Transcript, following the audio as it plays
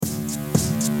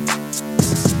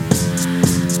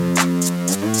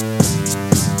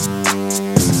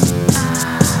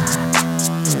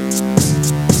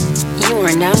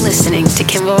listening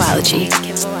to Kimboology.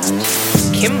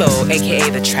 Kimbo, aka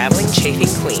the traveling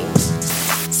chafing queen.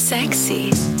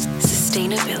 Sexy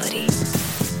sustainability.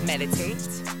 Meditate,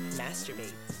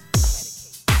 masturbate,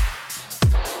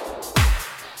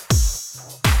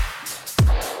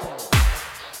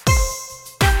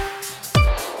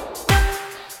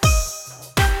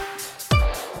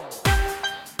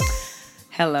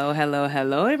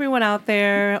 Hello, everyone out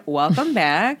there. Welcome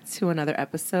back to another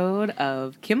episode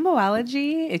of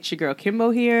Kimboology. It's your girl Kimbo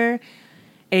here,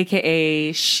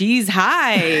 aka She's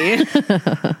High.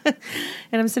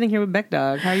 And I'm sitting here with Beck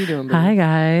Dog. How are you doing, baby? Hi,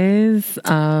 guys.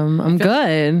 I'm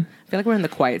good. I feel like we're in the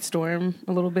quiet storm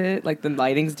a little bit. Like the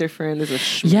lighting's different.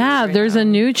 There's a there's a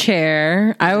new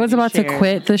chair. I was about to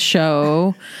quit the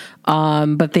show.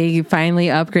 But they finally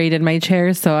upgraded my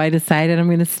chair, so I decided I'm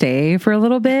going to stay for a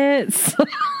little bit. So.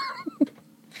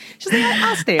 She's like,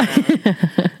 I'll stay.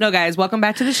 No, guys, welcome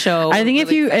back to the show. I think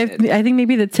I think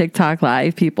maybe the TikTok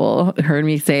live people heard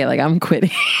me say like I'm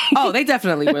quitting. Oh, they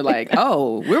definitely were like,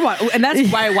 oh, and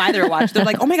that's why they're watching. They're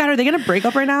like, oh my god, are they going to break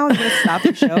up right now? They're going to stop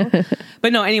the show.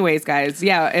 But no, anyways, guys,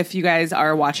 yeah, if you guys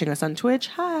are watching us on Twitch,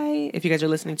 hi. If you guys are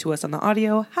listening to us on the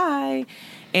audio, hi.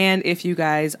 And if you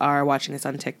guys are watching us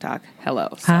on TikTok, hello.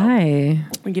 So hi.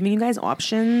 We're giving you guys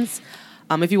options.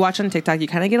 If you watch on TikTok, you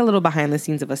kind of get a little behind the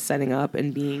scenes of us setting up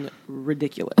and being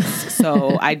ridiculous.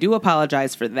 So I do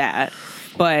apologize for that,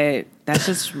 but that's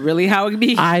just really how it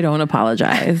be. I don't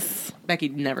apologize. Becky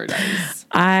never does.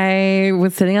 I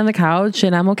was sitting on the couch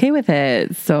and I'm okay with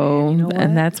it. So, and, you know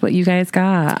and that's what you guys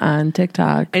got on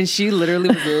TikTok. And she literally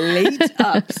was late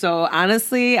up. So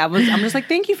honestly, I'm just like,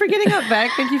 thank you for getting up,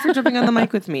 Beck. Thank you for jumping on the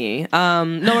mic with me.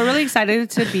 No, we're really excited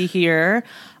to be here.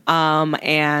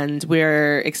 And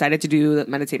we're excited to do the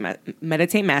meditate,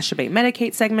 masturbate,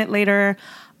 medicate segment later.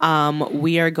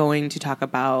 We are going to talk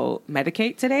about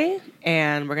medicate today,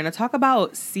 and we're going to talk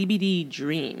about CBD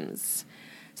dreams,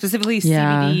 specifically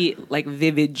CBD, like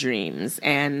vivid dreams.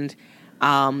 And,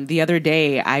 the other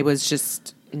day I was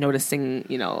just noticing,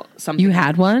 something. You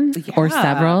had one or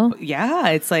several? Yeah.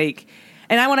 It's like,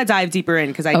 and I want to dive deeper in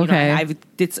because I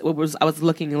was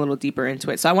looking a little deeper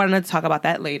into it. So I wanted to talk about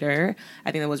that later.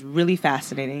 I think that was really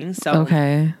fascinating. So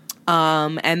okay.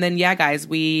 And then guys,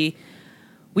 we've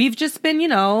just been,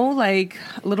 like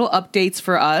little updates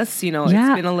for us. It's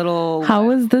been a little. How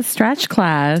was the stretch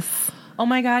class? Oh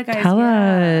my God, guys. Tell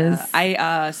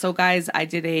us. So guys, I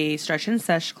did a stretch and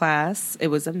sesh class. It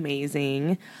was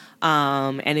amazing.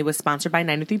 And it was sponsored by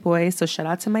 93 Boys. So shout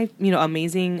out to my,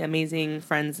 amazing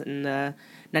friends in the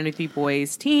 93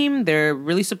 Boys team. They're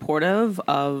really supportive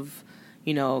of,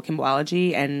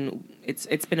 Kimboology, and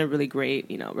it's been a really great,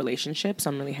 relationship. So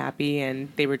I'm really happy.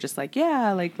 And they were just like,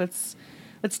 yeah, like let's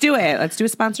do it. Let's do a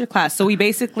sponsored class. So we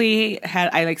basically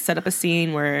I set up a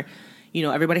scene where,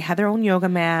 everybody had their own yoga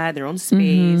mat, their own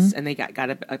space, and they got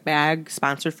a bag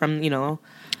sponsored from,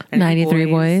 93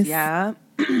 Boys. Yeah.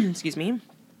 Excuse me.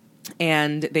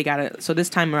 And they so this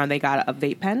time around they got a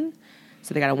vape pen.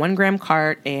 So they got a 1 gram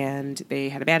cart, and they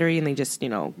had a battery, and they just,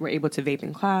 were able to vape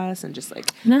in class and just like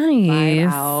vibe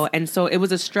out. And so it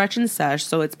was a stretch and sesh.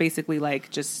 So it's basically like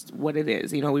just what it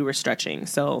is. We were stretching.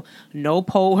 So no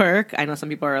pole work. I know some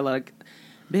people are like,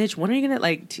 bitch, when are you going to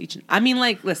like teach? I mean,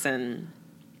 like, listen,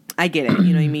 I get it.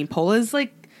 You know what I mean? Pole is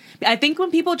like, I think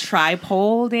when people try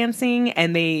pole dancing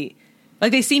and they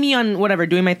see me on whatever,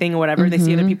 doing my thing or whatever. They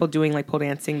see other people doing like pole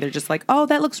dancing. They're just like, oh,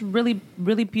 that looks really,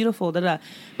 really beautiful. Da da.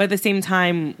 But at the same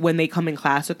time, when they come in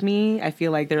class with me, I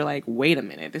feel like they're like, wait a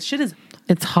minute, this shit is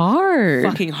it's hard,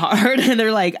 fucking hard. And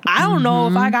they're like, I don't know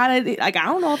if I got it. Like, I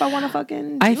don't know if I want to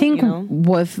fucking. I think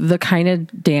with the kind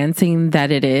of dancing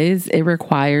that it is, it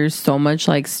requires so much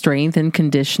like strength and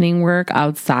conditioning work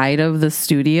outside of the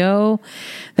studio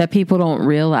that people don't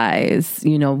realize,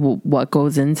 what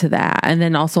goes into that. And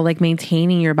then also like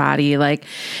maintaining your body, like,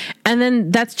 and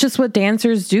then that's just what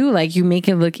dancers do. Like, you make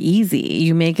it look easy.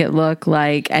 You make it look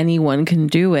like anyone can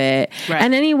do it. Right.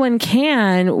 And anyone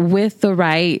can with the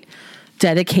right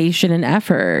dedication and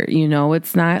effort.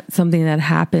 It's not something that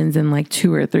happens in like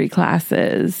 2 or 3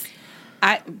 classes.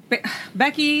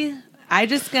 Becky, I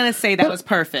just gonna say that was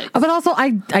perfect. But also, I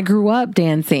grew up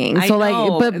dancing, so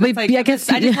I guess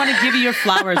I just want to give you your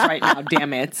flowers right now.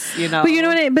 Damn it, But you know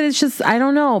what? But it's just I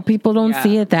don't know. People don't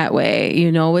see it that way.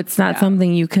 It's not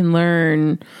something you can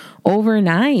learn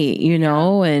overnight.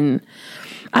 And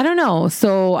I don't know.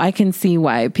 So I can see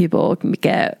why people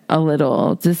get a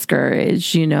little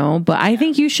discouraged. But I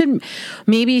think you should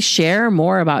maybe share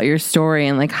more about your story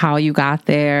and like how you got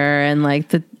there and like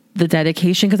the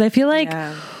dedication, because I feel like.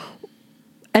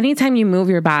 anytime you move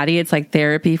your body, it's like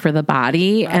therapy for the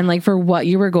body. And like for what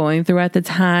you were going through at the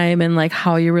time and like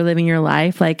how you were living your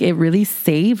life, like it really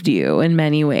saved you in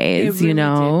many ways, really you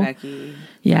know? did, Becky.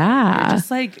 Yeah. You're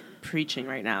just like preaching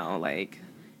right now, like,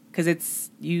 because it's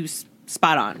you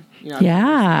spot on. You know,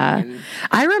 yeah.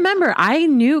 I remember I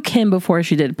knew Kim before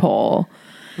she did pole.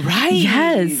 Right.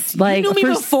 Yes. You like knew me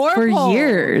before for pole.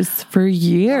 years. For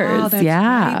years. Oh, that's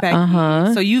yeah. right, Becky.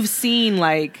 Uh-huh. So you've seen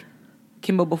like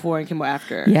Kimbo before and Kimbo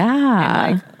after. Yeah.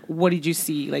 And, like, what did you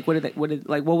see? Like, what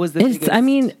was the biggest? I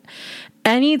mean,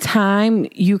 anytime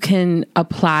you can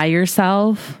apply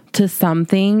yourself to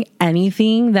something,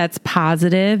 anything that's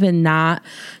positive and not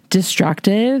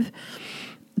destructive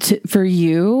for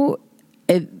you,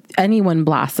 anyone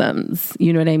blossoms,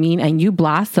 you know what I mean? And you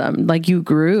blossomed, like you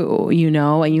grew, you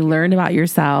know, and you learned about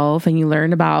yourself and you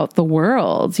learned about the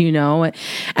world, you know,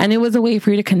 and it was a way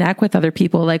for you to connect with other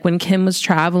people. Like when Kim was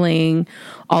traveling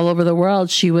all over the world,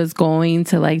 she was going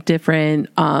to like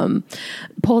different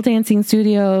pole dancing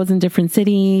studios in different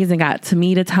cities and got to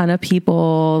meet a ton of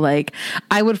people. Like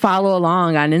I would follow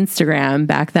along on Instagram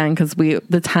back then because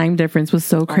the time difference was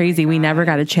so crazy. We never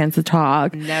got a chance to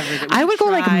talk. Never did. I would go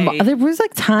like there was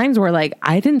like times where like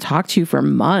I didn't talk to you for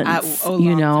months,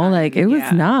 you know, time. Like it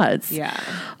was nuts. Yeah.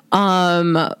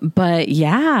 But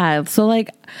yeah, so like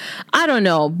I don't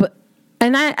know, but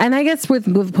and I guess with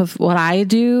what I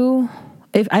do,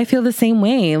 if I feel the same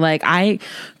way, like I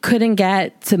couldn't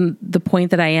get to the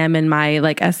point that I am in my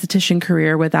like esthetician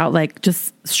career without like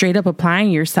just straight up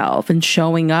applying yourself and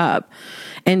showing up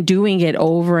and doing it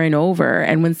over and over.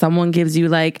 And when someone gives you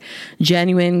like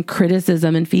genuine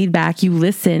criticism and feedback, you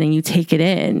listen and you take it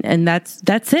in. And that's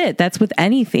it. That's with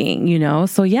anything, you know?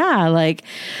 So yeah, like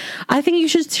I think you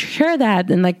should share that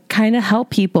and like kind of help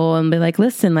people and be like,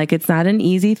 listen, like it's not an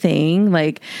easy thing.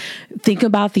 Like think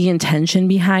about the intention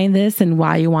behind this and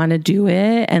why you want to do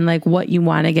it and like what you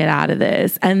want to get out of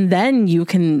this. And then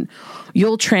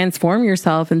you'll transform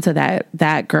yourself into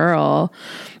that girl,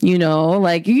 you know,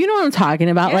 like, you know what I'm talking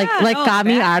about? Yeah, like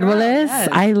Kami Árboles. Yes.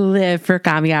 I live for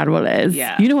Kami Árboles.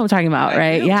 Yeah. You know what I'm talking about,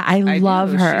 right? Yeah. I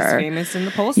love her. She's famous in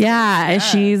the post. Yeah. And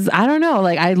she's, I don't know,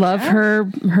 like I love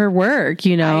her work,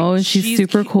 you know, she's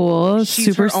super cool,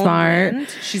 super smart. Brand.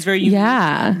 She's very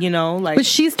unique, you know, like. But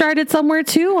she started somewhere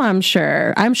too, I'm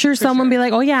sure. Someone be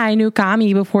like, oh yeah, I knew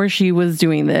Kami before she was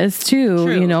doing this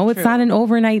too. You know, it's not an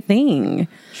overnight thing.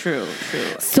 True.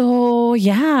 So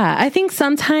yeah, I think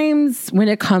sometimes when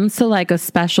it comes to like a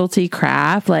specialty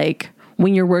craft, like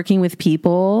when you're working with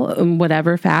people in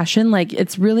whatever fashion, like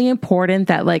it's really important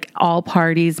that like all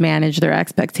parties manage their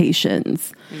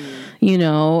expectations, you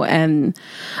know? And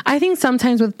I think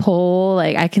sometimes with pole,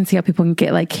 like I can see how people can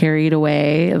get like carried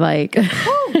away. Like,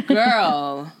 oh,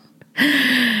 girl.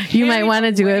 You might want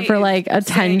to do it for like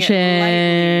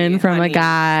attention from a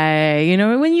guy, you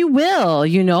know, when you will,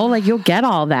 you know, like you'll get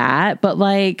all that, but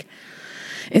like,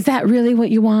 is that really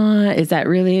what you want? Is that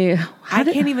really? I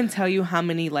can't even tell you how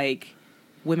many like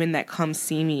women that come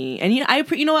see me, and you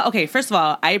know what? Okay, first of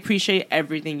all, I appreciate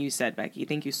everything you said, Becky.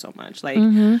 Thank you so much. Like.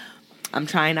 I'm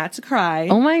trying not to cry.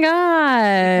 Oh my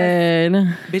God.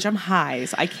 Bitch, I'm high,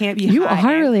 so I can't be you high. You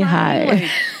are really high. Like,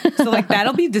 so like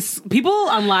that'll be people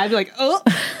on live be like, oh,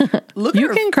 look at her.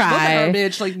 You can cry. Look at her,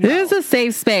 bitch. Like, no. This is a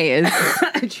safe space.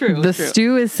 True. The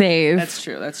stew is safe. That's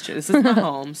true. This is my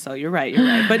home, so you're right.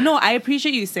 But no, I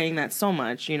appreciate you saying that so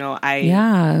much. You know,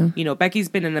 you know, Becky's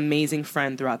been an amazing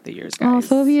friend throughout the years, guys. Oh,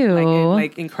 so have you.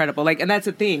 Like incredible. Like, and that's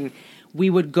the thing. We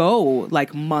would go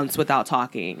like months without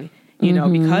talking. You know,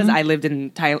 because I lived in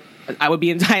Thailand, I would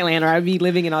be in Thailand or I'd be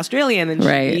living in Australia, and then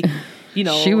she, you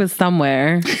know, she was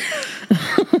somewhere.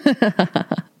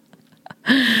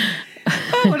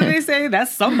 What do they say?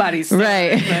 That's somebody's son.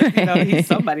 Right. But, you know, he's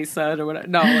somebody's son or whatever.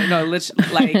 No,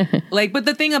 like, but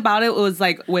the thing about it was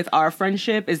like with our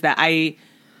friendship is that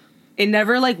it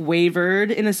never like wavered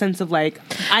in a sense of like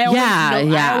I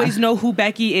always know who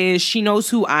Becky is. She knows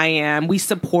who I am. We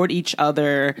support each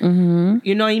other.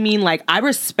 You know what I mean? Like I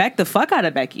respect the fuck out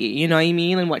of Becky. You know what I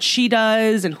mean? And what she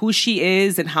does and who she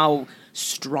is and how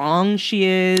strong she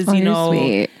is. Oh, you know,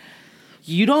 sweet.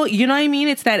 You know what I mean?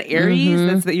 It's that Aries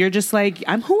that's that you're just like,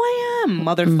 I'm who I am,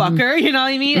 motherfucker. You know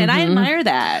what I mean? And I admire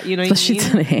that. You know what I mean?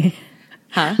 Today.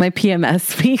 Huh? My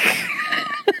PMS week.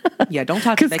 Yeah, don't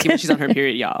talk to Becky when she's on her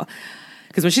period, y'all.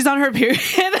 Because when she's on her period,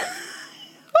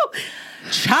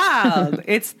 child,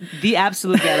 it's the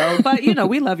absolute ghetto. But, you know,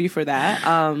 we love you for that.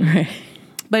 Right.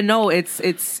 But no,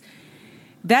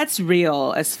 that's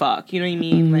real as fuck. You know what I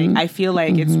mean? Like, I feel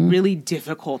like it's really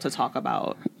difficult to talk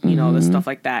about, you know, the stuff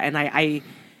like that. And I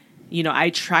you know, I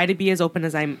try to be as open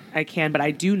as I can, but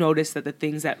I do notice that the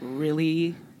things that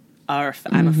really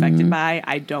I'm affected by,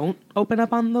 I don't open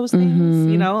up on those things,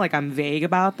 you know, like I'm vague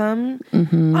about them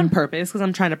on purpose because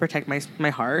I'm trying to protect my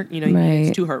heart, you know,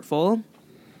 it's too hurtful.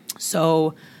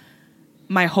 So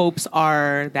my hopes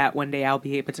are that one day I'll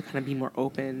be able to kind of be more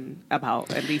open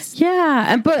about at least. Yeah.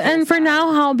 And for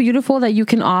now, how beautiful that you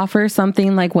can offer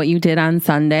something like what you did on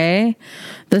Sunday,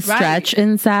 the stretch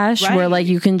and sesh, where like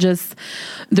you can just,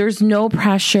 there's no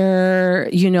pressure,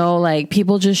 you know, like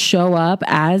people just show up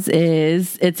as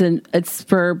is. It's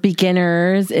for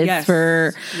beginners. It's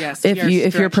for,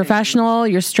 if you're professional,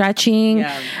 you're stretching.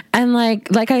 Yeah. And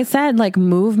like I said, like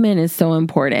movement is so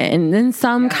important and in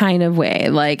some kind of way,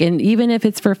 like, and even if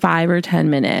it's for 5 or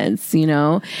 10 minutes, you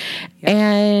know,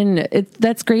 and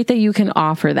that's great that you can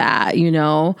offer that, you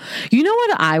know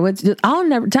what I would do?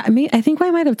 I think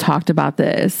I might have talked about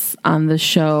this on the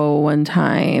show one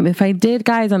time. If I did,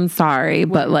 guys, I'm sorry,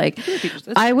 but like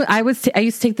I used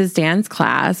to take this dance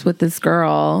class with this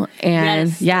girl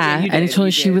and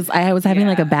I was having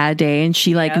like a bad day and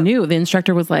she like knew. The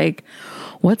instructor was like,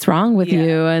 what's wrong with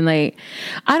you? And like,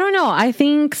 I don't know. I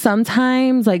think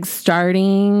sometimes like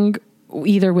starting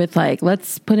either with like,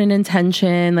 let's put an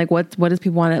intention, like what does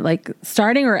people want it, like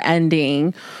starting or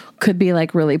ending could be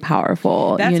like really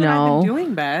powerful. That's what I've been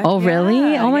doing, Beth. Oh,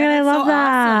 really? Oh my God. I love that.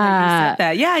 Awesome that you said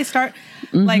that. Yeah. I start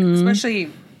like,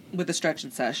 especially with the stretch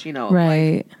and sesh, you know,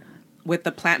 like with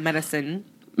the plant medicine,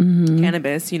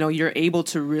 cannabis, you know, you're able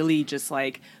to really just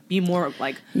like be more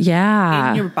like in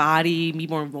your body, be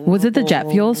more vulnerable. Was it the jet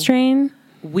fuel strain?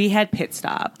 We had Pit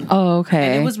Stop. Oh,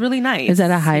 okay. And it was really nice. Is that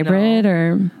a hybrid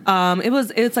or?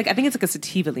 It's like, I think it's like a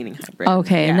sativa leaning hybrid.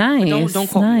 Okay, nice. Don't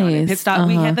quote me on it. Pit Stop.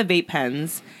 We had the vape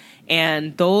pens,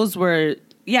 and those were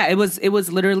it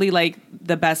was literally like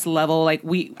the best level. Like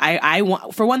I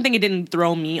for one thing, it didn't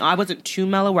throw me. I wasn't too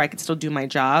mellow where I could still do my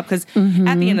job because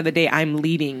at the end of the day, I'm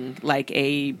leading like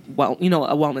a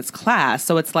wellness class,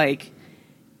 so it's like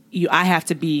I have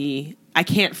to be. I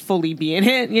can't fully be in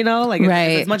it, you know, like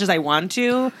as much as I want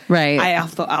to. Right. I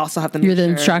also have to make You're the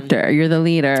instructor. You're the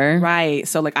leader. Right.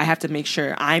 So like I have to make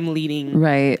sure I'm leading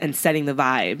and setting the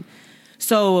vibe.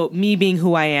 So me being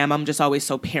who I am, I'm just always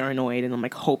so paranoid and I'm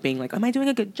like hoping like, am I doing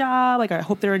a good job? Like I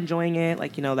hope they're enjoying it.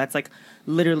 Like, you know, that's like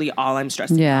literally all I'm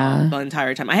stressing about the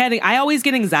entire time. I always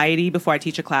get anxiety before I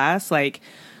teach a class. Like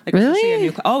really? A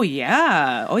new oh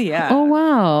yeah. Oh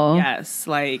wow. Yes.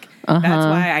 Like that's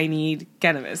why I need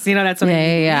cannabis. You know, that's what I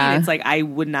need. Yeah. It's like I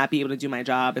would not be able to do my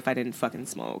job if I didn't fucking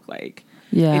smoke. Like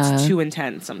it's too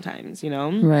intense sometimes, you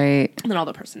know? Right. And then all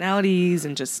the personalities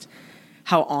and just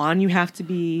how on you have to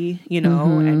be, you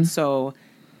know? And so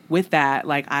with that,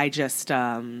 like I just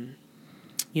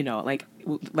you know,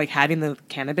 like having the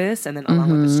cannabis and then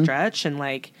along with the stretch and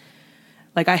like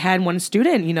I had one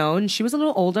student, you know, and she was a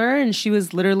little older and she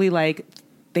was literally like,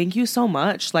 thank you so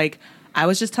much. Like, I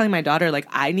was just telling my daughter, like,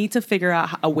 I need to figure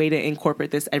out a way to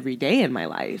incorporate this every day in my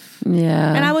life.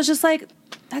 Yeah. And I was just like,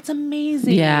 that's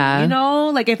amazing. Yeah. You know,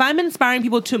 like if I'm inspiring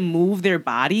people to move their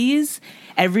bodies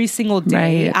every single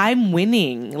day, I'm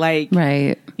winning. Like,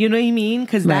 you know what I mean?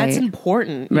 Because that's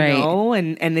important, you know,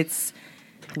 and it's,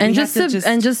 and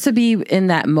just to be in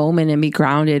that moment and be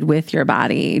grounded with your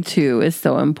body too is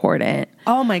so important.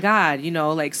 Oh my God. You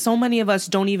know, like so many of us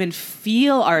don't even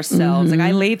feel ourselves. Like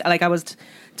I was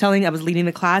leading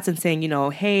the class and saying, you know,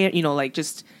 hey, you know, like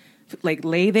just like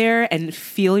lay there and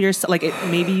feel yourself. Like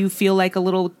maybe you feel like a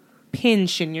little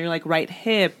pinch in your like right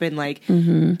hip and like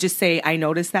just say, I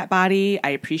noticed that body. I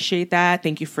appreciate that.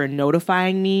 Thank you for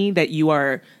notifying me that you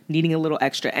are needing a little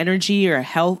extra energy or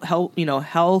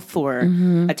health or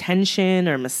attention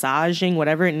or massaging,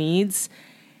 whatever it needs.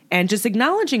 And just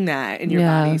acknowledging that in your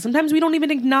body. Sometimes we don't even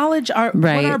acknowledge what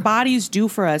our bodies do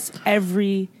for us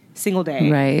every single day.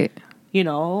 Right. You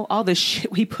know, all the shit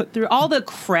we put through, all the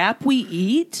crap we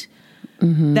eat.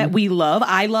 That we love.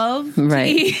 I love to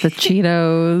eat. The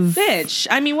Cheetos. Bitch.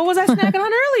 I mean, what was I snacking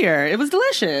on earlier? It was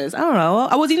delicious. I don't know.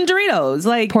 I was eating Doritos.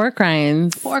 Like pork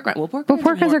rinds. Well,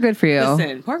 pork rinds are good for you.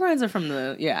 Listen, pork rinds are from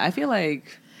the, I feel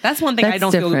like that's one thing I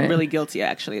don't feel really guilty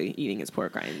actually eating is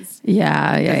pork rinds.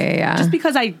 Yeah. Just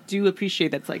because I do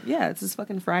appreciate that's like, it's just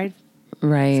fucking fried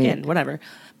skin, whatever.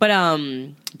 But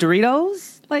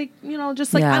Doritos, like, you know,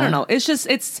 just like, I don't know.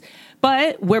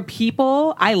 But where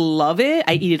people, I love it.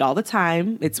 I eat it all the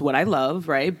time. It's what I love,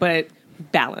 right? But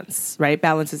balance, right?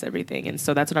 Balance is everything. And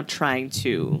so that's what I'm trying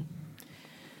to,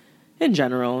 in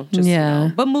general. Just, you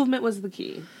know, but movement was the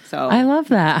key. So I love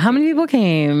that. How many people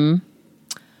came?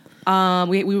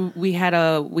 We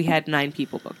had 9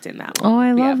 people booked in that one. Oh,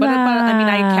 I love that. But I mean,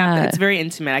 I capped it. It's very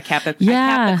intimate. I capped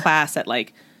the class at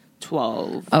like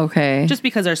 12. Okay. Just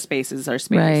because our space is our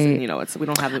space. Right. And, you know, we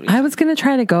don't have it. I was going to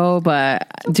try to go, but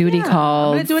duty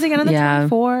called. I'm going to do it again on the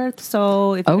 24th.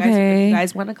 So if you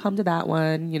guys want to come to that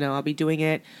one, you know, I'll be doing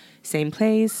it same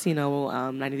place. You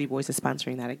know, 93 Boys is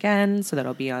sponsoring that again. So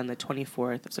that'll be on the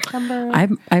 24th of September.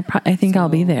 I think I'll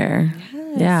be there.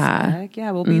 Yes, yeah. Heck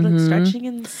yeah. We'll be like stretching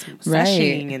and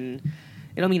stretching and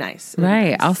it'll be nice.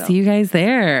 I'll see you guys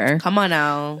there. Come on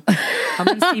now. Come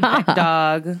and see Beck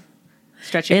Dog.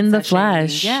 Stretching in the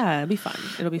flesh. Yeah, it'll be fun.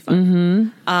 It'll be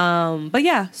fun. But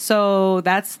yeah, so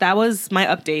that was my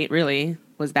update. Really,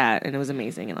 was that, and it was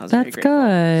amazing, and I was very grateful.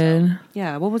 That's good. So,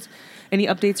 yeah. What was any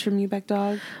updates from you, Beck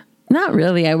Dog? Not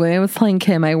really. I was telling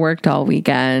Kim I worked all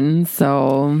weekend,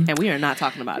 so and we are not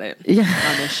talking about it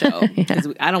on this show because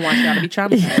I don't want y'all to be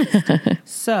traumatized.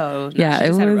 So no,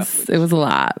 it was a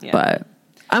lot, but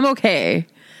I'm okay.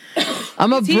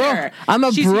 I'm a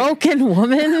broken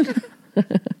woman.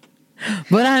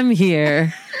 But I'm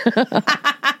here.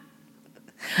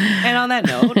 And on that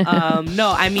note,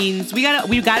 no, I mean, we gotta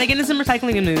get into some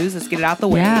recycling news. Let's get it out the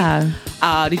way. Yeah.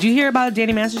 Did you hear about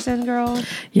Danny Masterson, girl?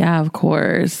 Yeah, of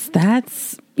course.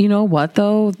 That's, you know what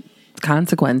though?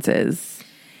 Consequences.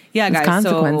 Yeah, guys.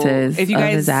 Consequences so if you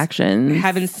guys of his actions.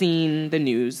 Haven't seen the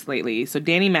news lately, so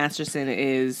Danny Masterson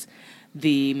is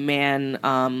the man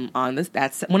on this.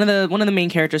 That's one of the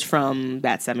main characters from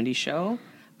That 70s Show.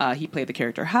 He played the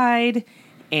character Hyde,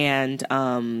 and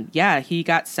he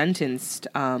got sentenced,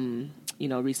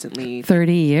 recently.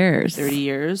 30 years. 30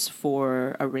 years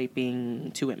for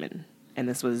raping 2 women, and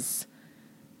this was.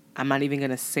 I'm not even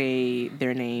gonna say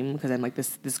their name because I'm like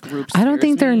this group. I don't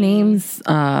think their names.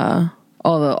 We're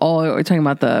talking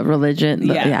about the religion.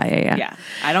 Yeah.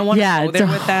 I don't want to go there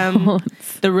with them.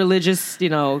 The religious,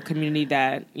 community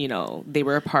that they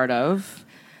were a part of.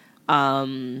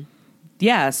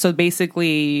 Yeah, so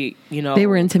basically, they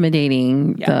were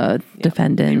intimidating the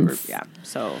defendants.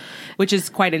 So, which is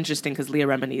quite interesting because Leah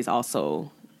Remini is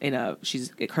also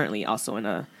she's currently also in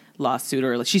a lawsuit,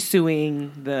 or she's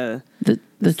suing the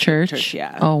church.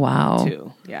 Yeah. Oh wow.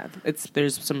 Too. Yeah.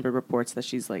 There's some reports that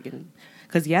she's like in,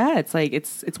 because it's like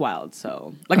it's wild.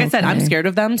 So, like I said, I'm scared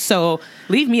of them. So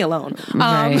leave me alone.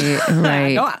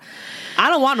 Right. I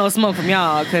don't want no smoke from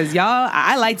y'all because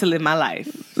I like to live my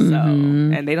life. So,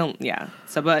 and they don't,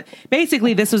 So, but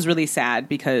basically this was really sad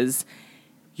because,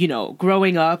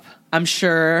 growing up, I'm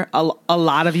sure a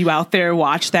lot of you out there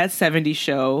watched That 70s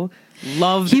Show.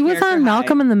 Loved He was on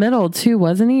Malcolm in the Middle too,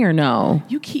 wasn't he, or no?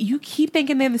 You keep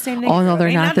thinking they're the same name. Oh no,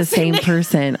 they're not the same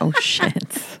person. Oh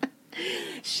shit.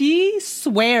 She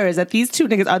swears that these 2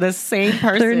 niggas are the same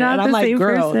person. They're not and I'm the like, same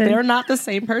girl, person. they're not the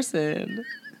same person.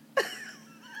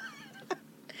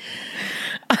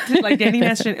 Like Danny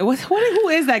Masterson. Who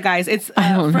is that, guys? It's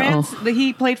I don't France. know.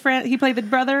 He played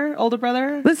the older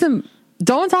brother. Listen,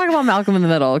 don't talk about Malcolm in the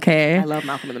Middle, okay? I love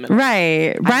Malcolm in the Middle.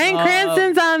 Right. Bryan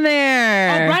Cranston's on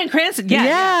there. Oh, Bryan Cranston.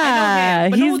 Yeah. I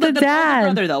know him. He's the dad.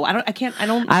 Older brother, though.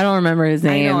 I don't remember his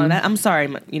name. I know. I'm sorry,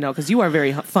 because you are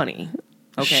very funny.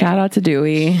 Okay. Shout out to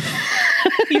Dewey.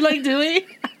 You like Dewey?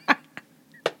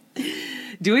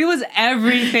 Dewey was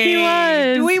everything. He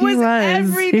was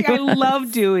everything. I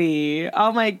love Dewey.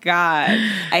 Oh my God.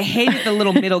 I hated the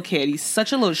little middle kid. He's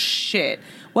such a little shit.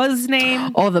 What was his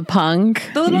name? Oh, the punk.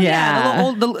 The little,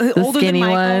 the older skinny than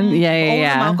Malcolm. one. Yeah. Older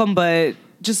than Malcolm, but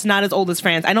just not as old as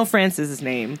France. I know France is his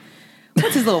name.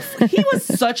 What's his little... He was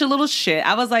such a little shit.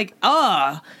 I was like,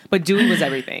 but Dewey was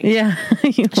everything. Yeah.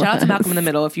 Shout out to Malcolm in the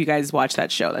Middle if you guys watch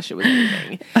that show. That shit was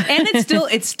everything. And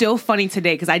it's still funny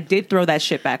today because I did throw that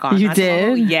shit back on. You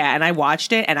did? Yeah, and I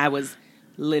watched it and I was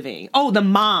living. Oh, the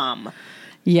mom.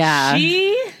 Yeah.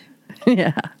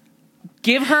 Yeah.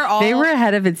 Give her all. They were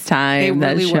ahead of its time,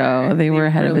 that really show. They were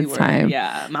ahead of its time.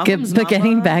 Yeah. Malcolm's but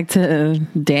getting back to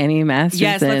Danny Masterson.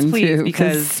 Yes, let's please, too,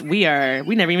 because we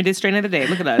never even did Strain of the Day.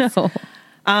 Look at us. No.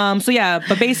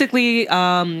 But basically,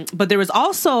 but there was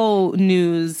also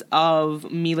news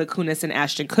of Mila Kunis and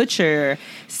Ashton Kutcher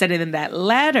sending in that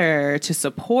letter to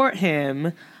support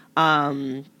him.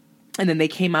 And then they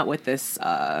came out with this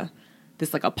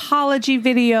like apology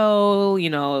video.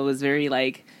 It was very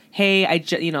like, hey,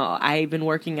 I've been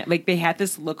working, like they had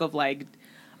this look of like,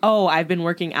 oh, I've been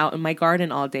working out in my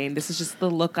garden all day, and this is just the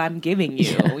look I'm giving you.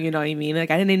 Yeah. You know what I mean?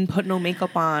 Like, I didn't put no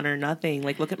makeup on or nothing.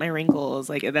 Like, look at my wrinkles.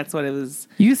 Like, that's what it was.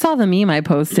 You saw the meme I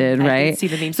posted, right? I did see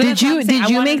the meme. So did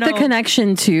you make the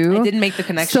connection too? I didn't make the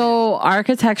connection. So,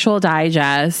 Architectural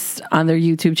Digest on their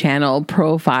YouTube channel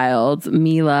profiled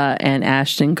Mila and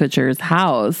Ashton Kutcher's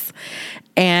house.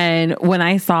 And when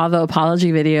I saw the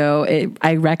apology video,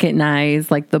 I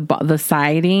recognized like the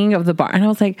siding of the bar. And I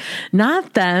was like,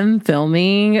 not them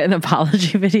filming an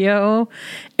apology video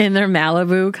in their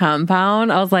Malibu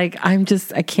compound. I was like, I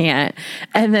can't.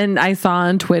 And then I saw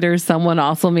on Twitter, someone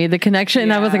also made the connection.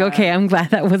 And I was like, okay, I'm glad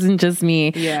that wasn't just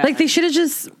me. Yeah. Like they should have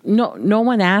just, no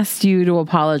one asked you to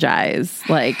apologize.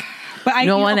 Like, but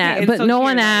no one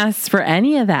asked for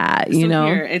any of that, you know?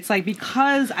 It's like,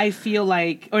 because I feel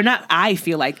like, or not I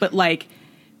feel like, but like,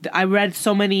 I read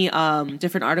so many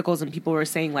different articles and people were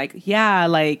saying like, yeah,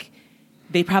 like,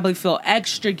 they probably feel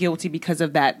extra guilty because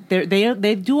of that.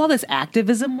 They do all this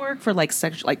activism work for like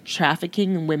like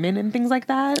trafficking women and things like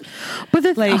that. But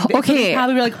okay,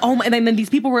 probably were like, oh my, and then these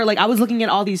people were like, I was looking at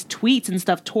all these tweets and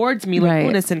stuff towards me, like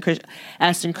Eunice and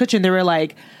Ashton Kutcher. They were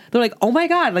like, oh my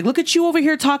God, like look at you over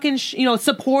here talking,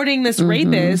 supporting this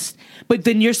rapist, but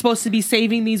then you're supposed to be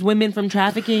saving these women from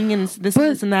trafficking and this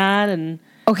and that and.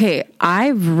 Okay,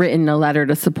 I've written a letter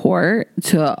to support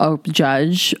to a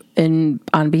judge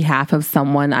on behalf of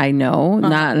someone I know.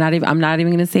 Not even. I'm not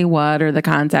even going to say what or the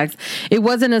context. It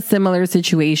wasn't a similar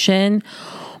situation,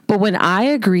 but when I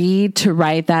agreed to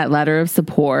write that letter of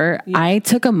support, I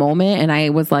took a moment and I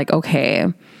was like, okay,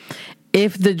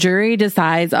 if the jury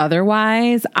decides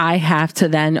otherwise, I have to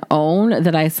then own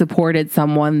that I supported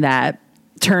someone that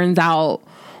turns out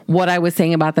what I was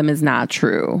saying about them is not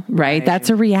true, right? That's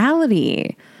a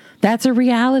reality. That's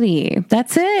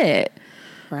it.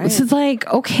 Right. This is like,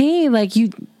 okay, like you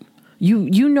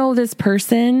know this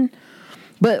person,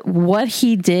 but what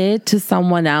he did to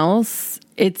someone else,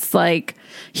 it's like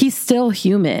he's still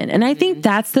human. And I think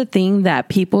that's the thing that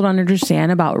people don't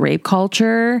understand about rape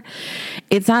culture.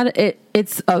 It's not a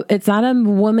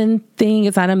woman thing.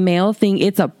 It's not a male thing.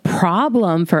 It's a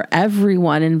problem for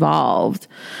everyone involved,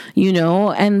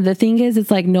 And the thing is,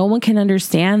 it's like no one can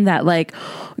understand that. Like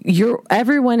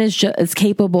everyone is just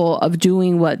capable of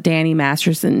doing what Danny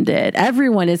Masterson did.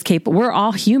 Everyone is capable. We're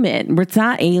all human. It's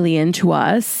not alien to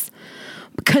us.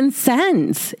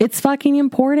 Consent. It's fucking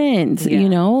important.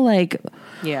 Like.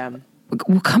 Yeah.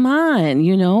 Come on,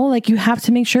 like you have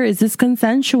to make sure, is this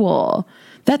consensual?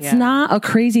 That's not a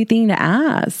crazy thing to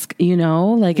ask,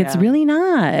 it's really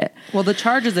not. Well, the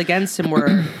charges against him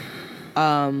were,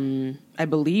 I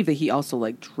believe that he also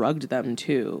like drugged them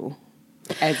too.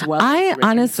 As well. I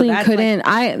honestly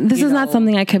couldn't. This is not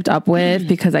something I kept up with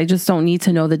because I just don't need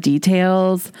to know the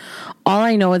details. All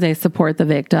I know is I support the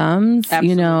victims,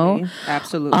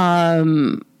 Absolutely.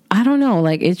 I don't know.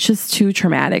 Like, it's just too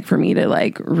traumatic for me to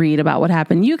like read about what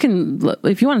happened. You can,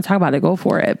 if you want to talk about it, go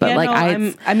for it. But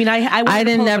I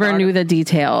didn't never knew the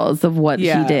details of what he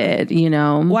did,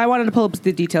 Well, I wanted to pull up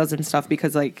the details and stuff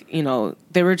because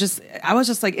they were just, I was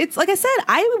just like, it's like I said,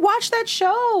 I watched that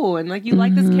show and like, you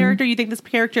like this character, you think this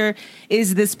character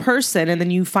is this person. And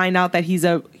then you find out that he's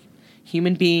a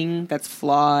human being that's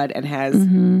flawed and has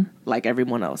like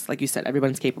everyone else, like you said,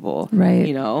 everyone's capable,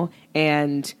 right?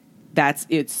 And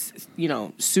it's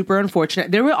super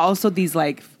unfortunate. There were also these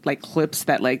like clips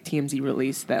that like TMZ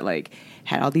released that like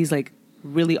had all these like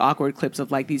really awkward clips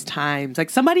of like these times. Like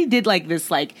somebody did like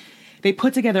this, like they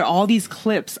put together all these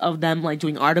clips of them like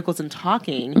doing articles and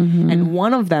talking, and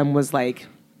one of them was like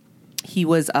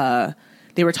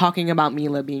they were talking about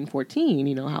Mila being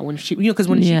 14, how when she, because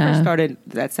when she first started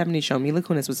that 70s show, Mila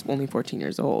Kunis was only 14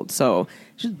 years old. So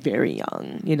she was very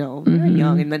young, very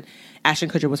young. And then Ashton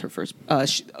Kutcher was her first,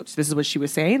 this is what she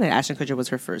was saying, that Ashton Kutcher was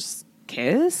her first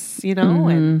kiss,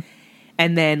 and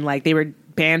then like they were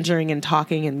bantering and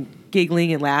talking and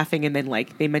giggling and laughing. And then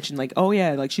like they mentioned like, oh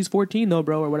yeah, like she's 14 though,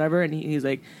 bro, or whatever. And he's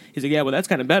like, yeah, well, that's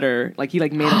kind of better. Like he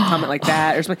like made a comment like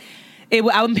that or something.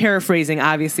 I'm paraphrasing,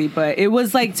 obviously, but it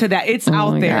was like to that. It's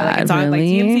out there. God, like it's on.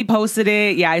 really? Like TMZ posted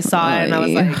it. Yeah, I saw it, and I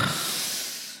was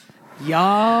like,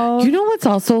 y'all. You know what's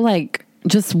also like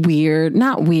just weird?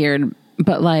 Not weird,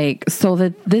 but like so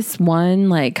that this one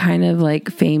like kind of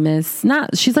like famous.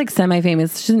 She's like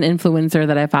semi-famous. She's an influencer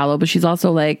that I follow, but she's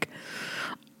also like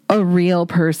a real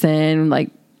person.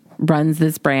 Like runs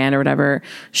this brand or whatever.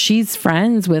 She's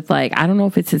friends with like, I don't know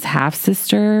if it's his half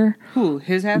sister. Who?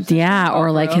 His half sister? Yeah,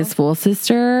 or like his full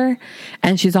sister.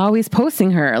 And she's always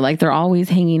posting her. Like they're always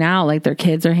hanging out. Like their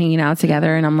kids are hanging out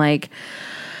together. And I'm like,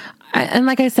 and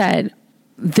like I said,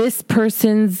 this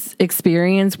person's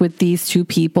experience with these two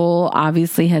people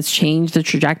obviously has changed the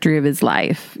trajectory of his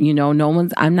life.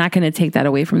 I'm not going to take that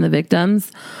away from the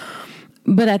victims.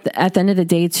 But at the end of the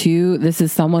day, too, this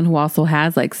is someone who also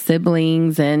has like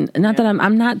siblings, and not that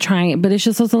I'm not trying, but it's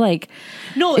just also like,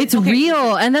 no, it's okay.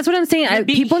 Real, and that's what I'm saying.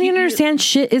 People need to understand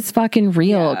shit is fucking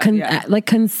real. Like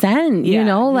consent,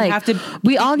 like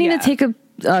we all need to take a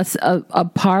us a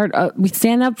part of, we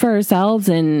stand up for ourselves,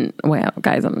 and well,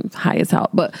 guys, I'm high as hell,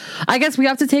 but I guess we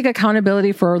have to take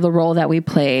accountability for the role that we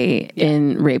play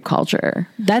in rape culture.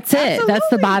 That's it. That's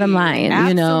the bottom line.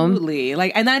 Absolutely.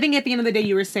 Like, and I think at the end of the day,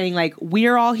 you were saying like,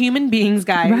 we're all human beings,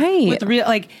 guys. Right. With real,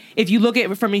 like, if you look at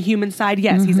it from a human side,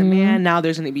 yes, he's a man. Now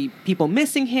there's going to be people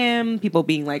missing him, people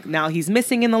being like, now he's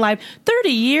missing in the life. 30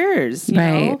 years, you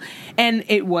know? And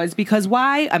it was because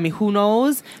why? I mean, who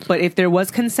knows? But if there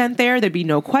was consent there, there'd be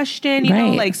no question, you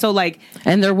know? Like, so like.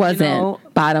 And there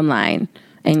wasn't, bottom line.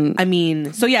 And I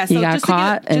mean, so yeah, so he got just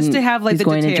caught, just to have like the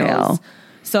going details. To jail.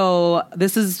 So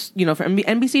this is, you know, from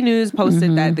NBC News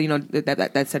posted that, you know,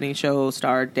 that 70 show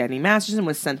star Danny Masterson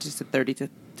was sentenced to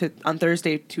on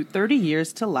Thursday to 30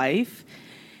 years to life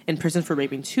in prison for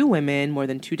raping 2 women more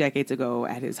than 2 decades ago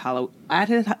at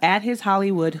his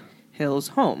Hollywood Hills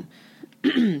home.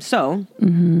 So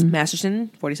Masterson,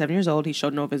 47 years old, he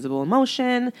showed no visible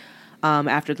emotion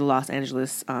after the Los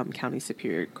Angeles County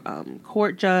Superior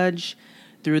Court judge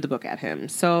threw the book at him.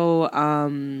 So,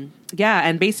 yeah,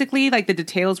 and basically, like, the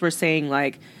details were saying,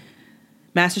 like,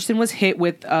 Masterson was hit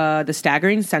with the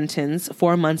staggering sentence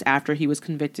 4 months after he was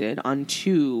convicted on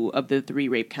 2 of the 3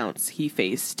 rape counts he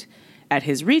faced at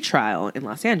his retrial in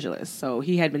Los Angeles. So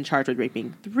he had been charged with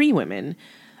raping 3 women,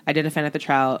 identified at the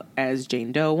trial as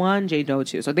Jane Doe 1, Jane Doe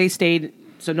 2. So they stayed,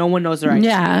 so no one knows their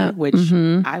identity, which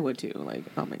I would too. Like,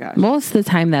 oh my gosh. Most of the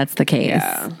time that's the case.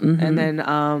 Yeah. And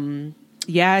then,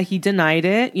 yeah, he denied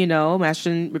it, you know.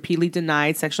 Masterson repeatedly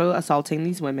denied sexually assaulting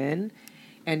these women.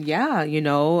 And yeah, you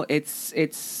know,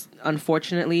 it's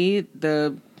unfortunately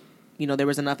there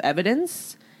was enough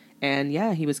evidence, and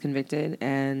yeah, he was convicted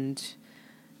and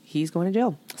he's going to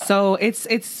jail. So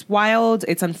it's wild.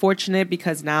 It's unfortunate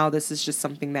because now this is just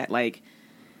something that like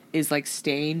is like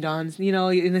stained on, you know,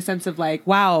 in the sense of like,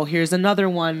 wow, here's another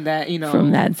one that, you know,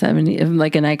 from that 70s,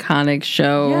 like an iconic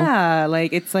show. Yeah,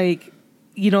 like it's like,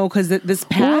 you know, because this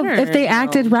pattern. Well, if they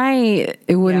acted right,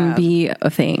 it wouldn't be a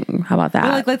thing. How about that?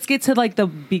 Well, like, let's get to like the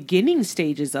beginning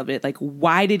stages of it. Like,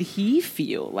 why did he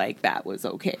feel like that was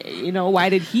okay? You know, why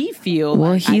did he feel?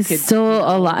 Well, like he's still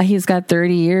alive. He's got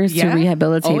 30 years to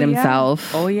rehabilitate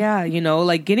himself. Oh yeah, you know,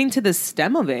 like getting to the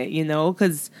stem of it. You know,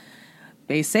 because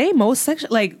they say most sexual,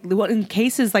 like in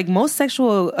cases, like most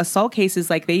sexual assault cases,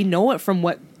 like they know it from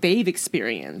what they've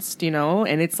experienced. You know,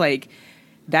 and it's like.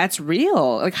 That's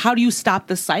real. Like, how do you stop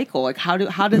the cycle? Like, how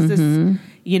does this,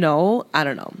 you know, I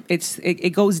don't know.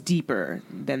 It goes deeper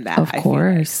than that. Of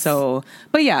course. Like. So,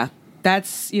 but yeah,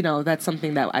 that's, you know, that's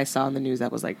something that I saw in the news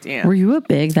that was like, damn. Were you a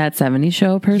big That 70s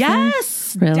Show person?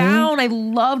 Yes. Really? Down. I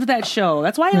loved that show.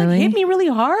 That's why it like, hit me really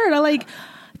hard.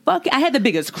 I had the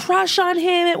biggest crush on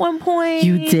him at one point.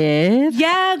 You did?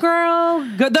 Yeah, girl.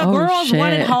 The girls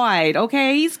wanted Hyde.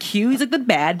 Okay. He's cute. He's like the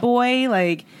bad boy.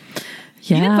 Like,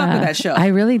 yeah, you didn't fuck with that show. I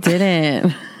really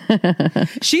didn't.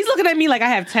 She's looking at me like I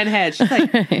have 10 heads. She's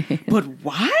like, but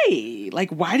why?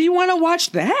 Like, why do you want to watch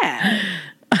that?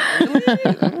 Really?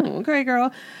 Oh, okay,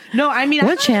 girl. No, I mean...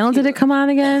 What channel did it come on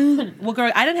again? Well,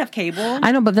 girl, I didn't have cable.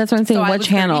 I know, but that's what I'm saying. So what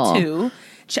channel? 32.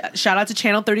 Shout out to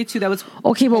Channel 32. That was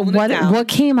okay, but what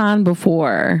came on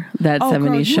before That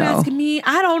 70s Show? Asking me?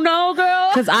 I don't know, girl.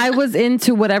 Because I was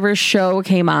into whatever show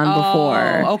came on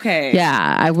before. Okay.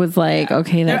 Yeah, I was like,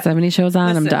 okay, That 70s Show's on.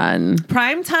 Listen, I'm done.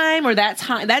 Prime time or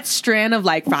that strand of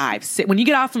like 5. When you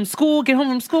get home from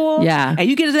school, yeah, and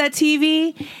you get to that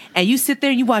TV and you sit there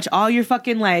and you watch all your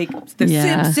fucking like The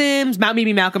Simpsons,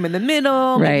 maybe Malcolm in the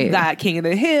Middle, right? Maybe you got King of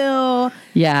the Hill,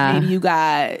 yeah. Maybe you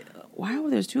got. Why were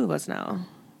there's 2 of us now?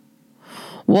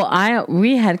 Well,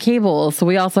 we had cable, so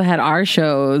we also had our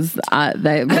shows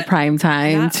that were prime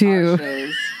time too.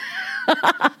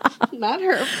 Not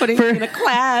her putting me in a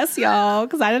class, y'all,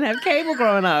 because I didn't have cable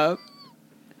growing up.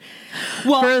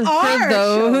 Well, for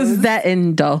those shows that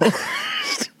indulged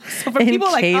so for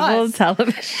people like cable us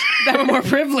television that were more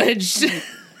privileged.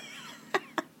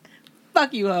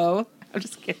 Fuck you, ho. I'm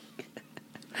just kidding.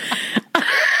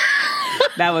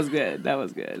 That was good.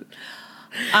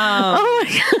 Oh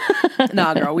my God.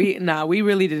 Nah, girl, we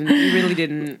really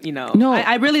didn't, you know. No.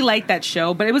 I really liked that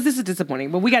show, but this is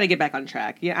disappointing. But we got to get back on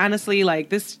track. Yeah, honestly, like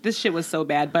this shit was so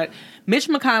bad. But Mitch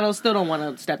McConnell still don't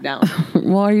want to step down.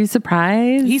 Well, are you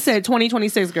surprised? He said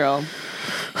 2026, girl.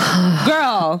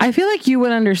 Girl. I feel like you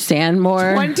would understand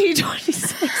more.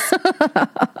 2026.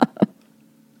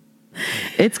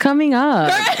 It's coming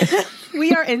up.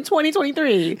 We are in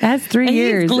 2023. That's 3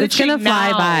 years. It's gonna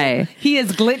fly by. He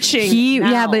is glitching.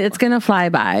 Yeah, but it's gonna fly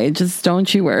by. Just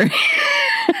don't you worry.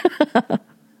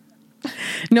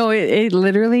 No, it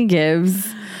literally gives,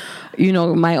 you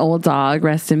know, my old dog,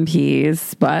 rest in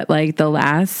peace, but like the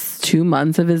last 2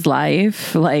 months of his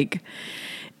life, like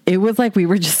it was like we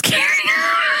were just carrying.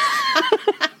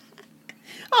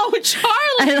 Oh,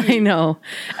 Charlie. And I know.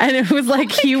 And it was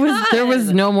like there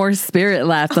was no more spirit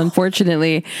left,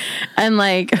 unfortunately. And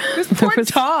like this poor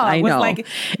dog I know. was like,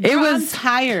 it was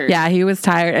tired. Yeah, he was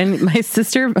tired. And my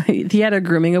sister, he had a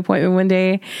grooming appointment one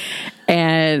day.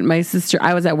 And my sister,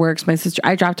 I was at work. So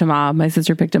I dropped him off. My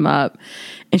sister picked him up.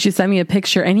 And she sent me a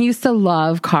picture. And he used to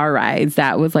love car rides.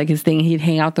 That was like his thing. He'd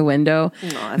hang out the window.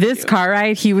 This cute. Car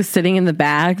ride, he was sitting in the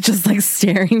back, just like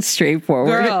staring straight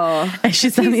forward. Girl. And she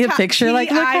sent me a picture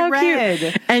like, look how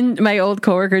cute. And my old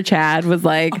coworker, Chad, was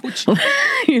like,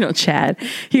 Chad.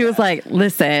 He was like,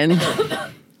 listen,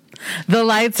 the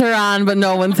lights are on, but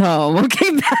no one's home.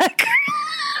 Okay, back.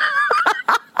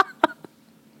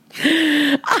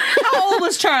 How old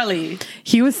was Charlie?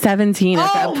 He was 17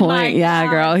 at that point. Yeah,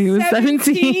 girl. He was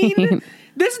 17.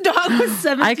 This dog was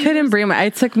 17. I couldn't bring him.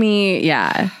 It took me,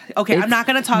 yeah. Okay, I'm not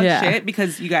going to talk shit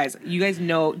because you guys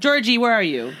know. Georgie, where are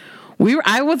you?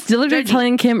 I was literally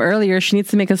telling Kim earlier she needs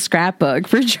to make a scrapbook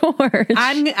for George.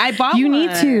 I bought you one. You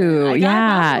need to.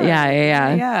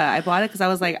 Yeah. I bought it because I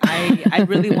was like, I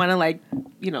really want to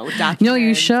document. No,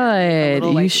 you should.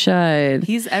 You should.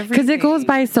 He's everything. Because it goes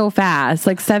by so fast.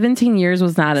 Like 17 years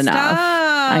was not enough.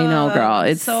 Stop. I know, girl.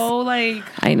 It's so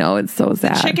I know, it's so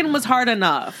sad. The chicken was hard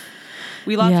enough.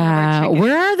 We lost chicken.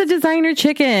 Where are the designer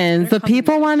chickens? The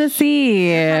people want to see.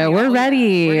 We're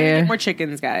ready. We're gonna get more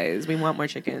chickens, guys. We want more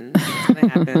chickens. It's gonna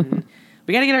happen.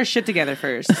 We gotta get our shit together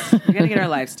first. We gotta get our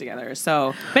lives together.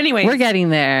 So, but anyway, we're getting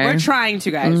there. We're trying to,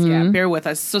 guys. Mm-hmm. Yeah, bear with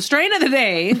us. So, strain of the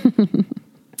day.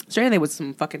 Strain of the day was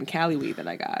some fucking Cali weed that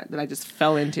I just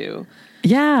fell into.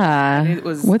 Yeah. It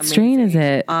was what amazing. Strain is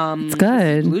it? It's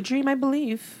good. Blue Dream, I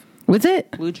believe. Was it?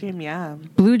 Blue Dream, yeah.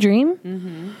 Blue Dream?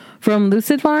 Mm-hmm. From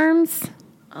Lucid Farms?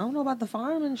 I don't know about the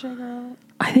farm and shit, girl.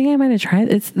 I think I might have tried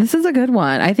it. This is a good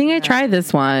one. I think I tried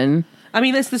this one. I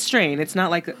mean, it's the strain. It's not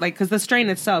like because the strain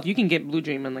itself, you can get Blue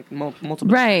Dream in like multiple.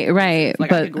 Right. Like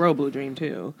but I could grow Blue Dream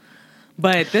too.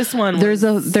 But this one, there's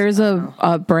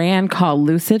a brand called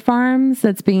Lucid Farms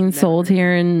that's being sold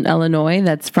here in Illinois.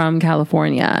 That's from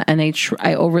California, and a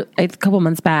couple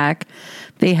months back,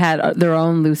 they had their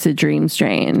own Lucid Dream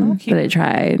strain that I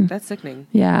tried. That's sickening.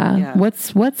 Yeah.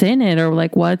 What's in it, or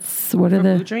like what are the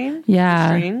Blue Dream? Yeah.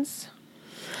 Strains.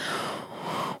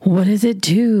 What does it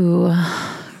do?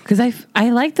 Because I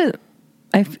like the.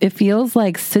 It feels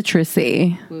like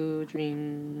citrusy. Blue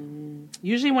Dream.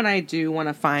 Usually when I do want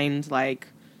to find like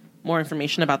more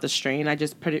information about the strain, I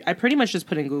pretty much just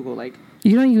put in Google like.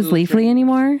 You don't use Leafly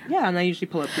anymore? Yeah, and I usually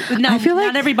pull up. I feel like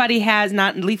not everybody has.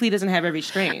 Leafly doesn't have every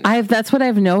strain. That's what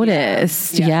I've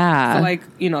noticed. Yeah. So like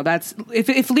that's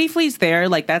if Leafly's there,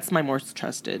 like that's my most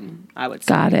trusted. I would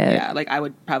say. Got it. Yeah, like I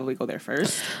would probably go there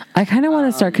first. I kind of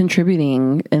want to start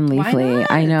contributing in Leafly.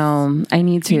 I know. I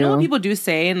need to. You know what people do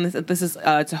say, and this is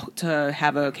to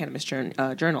have a cannabis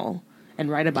journal. And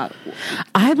write about it.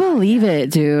 I believe it,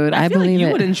 dude. I believe like you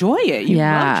it. would enjoy it. You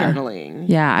love journaling.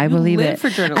 Yeah, I believe live it. For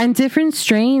journaling. And different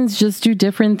strains just do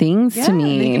different things to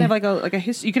me. You can have like a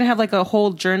history. You can have like a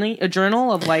whole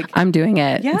journal of like. I'm doing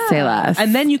it. Yeah. Say less.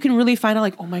 And then you can really find out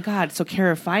like, oh my god, so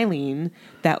caraphyllene,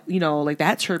 that like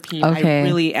that terpene, I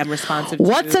really am responsive to.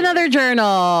 What's another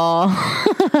journal?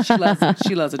 She loves it.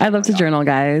 She loves it. I love to journal,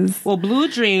 guys. Well, Blue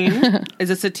Dream is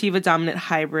a sativa dominant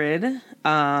hybrid.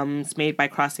 It's made by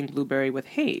crossing blueberry with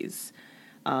haze.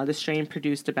 The strain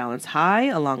produced a balanced high,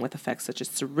 along with effects such as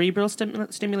cerebral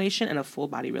stimulation and a full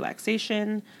body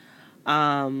relaxation.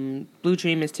 Blue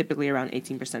Dream is typically around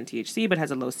 18% THC, but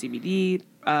has a low CBD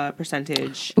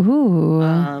percentage. Ooh.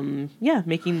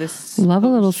 Making this love a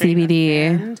little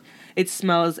CBD. It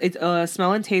smells.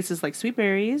 Smell and taste is like sweet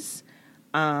berries.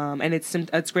 And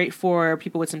it's great for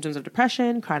people with symptoms of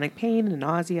depression, chronic pain, and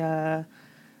nausea.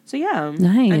 So yeah,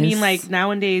 nice. I mean, like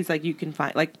nowadays, like you can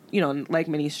find, like like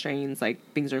many strains, like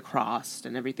things are crossed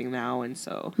and everything now, and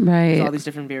so there's all these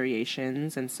different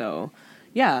variations, and so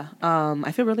yeah,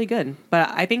 I feel really good. But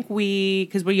I think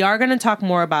because we are going to talk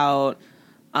more about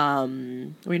we're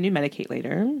going to do Medicate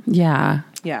later. Yeah.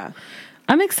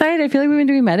 I'm excited. I feel like we've been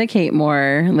doing Medicate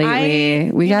more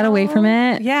lately. We got away from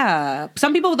it. Yeah.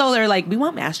 Some people though, they're like, we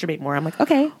want Masturbate more. I'm like,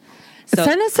 okay. So,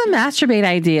 send us some Masturbate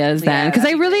ideas then, because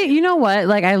I really, you know what?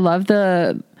 Like, I love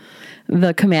the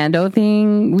commando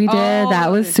thing we did.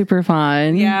 That was super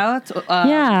fun. Yeah,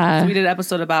 yeah. So we did an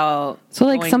episode about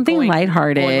something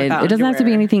lighthearted. It doesn't have to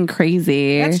be anything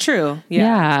crazy. That's true.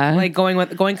 Yeah. Like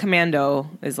going commando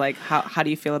is like how do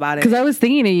you feel about it? Because I was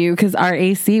thinking of you because our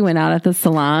AC went out at the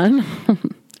salon.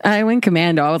 I went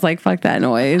commando. I was like, fuck that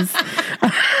noise.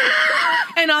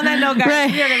 And on that note,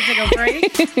 guys, we are going to take a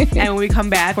break. And when we come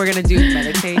back, we're going to do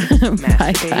Meditate,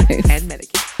 Masturbate, and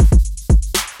Medicate.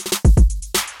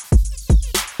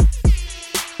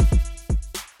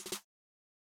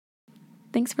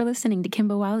 Thanks for listening to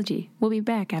Kimboology. We'll be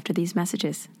back after these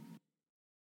messages.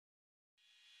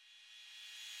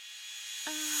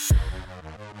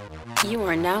 You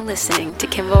are now listening to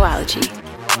Kimboology.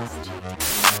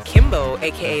 Kimbo,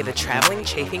 aka the Traveling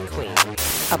Chafing Queen,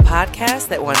 a podcast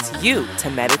that wants you to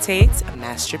meditate,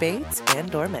 masturbate,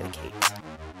 and or medicate.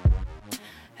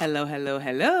 Hello, hello,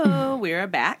 hello. We are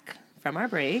back from our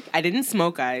break. I didn't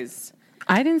smoke, guys.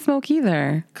 I didn't smoke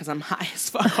either. Because I'm high as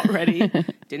fuck already.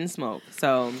 Didn't smoke.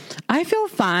 So I feel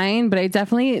fine, but I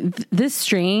definitely, this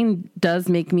strain does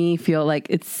make me feel like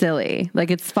it's silly.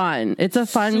 Like it's fun. It's a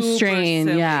fun super strain.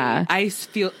 silly. Yeah. I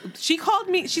feel, she called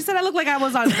me, she said I look like I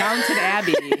was on Downton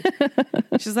Abbey.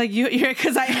 She's like, you're,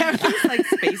 because I have these like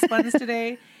space buns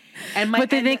today. And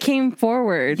but then it came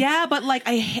forward. Yeah, but like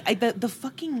the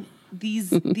fucking,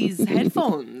 these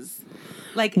headphones.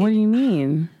 Like, what do you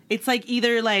mean? It's like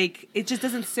either like it just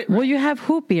doesn't sit right. Well, you have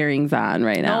hoop earrings on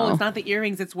right now. No, it's not the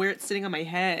earrings. It's where it's sitting on my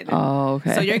head. Oh,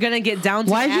 okay. So you're going to get down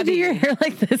to Why'd you Abby. do your hair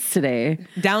like this today?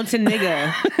 Down to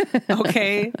nigga.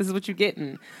 Okay? This is what you're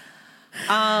getting.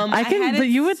 But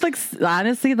you would like,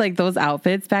 honestly, like those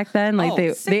outfits back then, like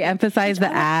they emphasize the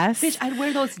ass. Bitch, I'd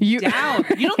wear those down.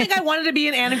 You don't think I wanted to be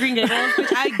in Anna Green Gables?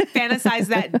 Bitch, I fantasized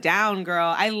that down,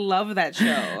 girl. I love that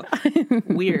show.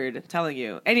 Weird, I'm telling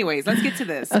you. Anyways, let's get to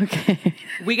this. Okay.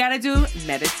 We got to do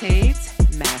meditate,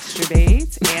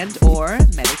 masturbate, and or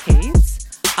medicate.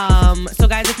 So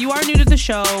guys, if you are new to the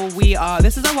show,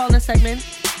 this is our wellness segment.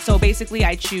 So basically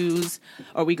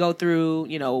we go through,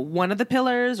 one of the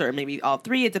pillars or maybe all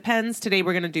three. It depends. Today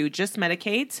we're going to do just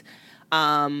medicate.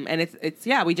 And it's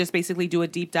we just basically do a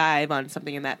deep dive on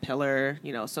something in that pillar,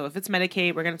 So if it's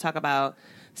medicate, we're going to talk about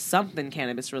something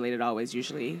cannabis related always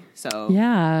usually. So,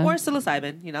 yeah. Or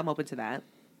psilocybin, I'm open to that.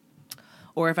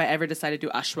 Or if I ever decide to do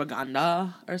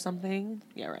ashwagandha or something.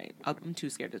 Yeah, right. I'm too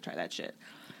scared to try that shit.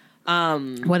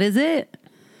 What is it?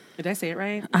 Did I say it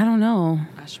right? I don't know.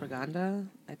 Ashwagandha?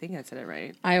 I think I said it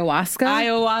right. Ayahuasca?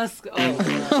 Ayahuasca.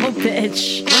 Oh,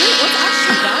 bitch. What's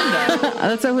ashwagandha?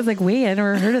 That's why I was like, wait, I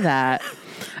never heard of that.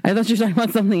 I thought you were talking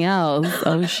about something else.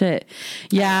 Oh, shit.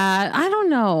 Yeah, I don't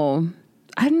know.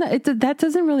 That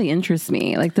doesn't really interest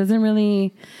me. Like, doesn't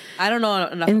really... I don't know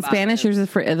enough in about Spanish, it.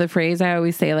 there's the phrase I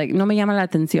always say, like, no me llama la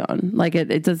atención. Like,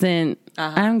 it doesn't...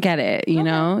 I don't get it, you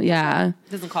know? Yeah.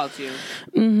 It doesn't call to you.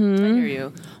 Mm-hmm. I hear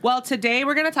you. Well, today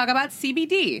we're going to talk about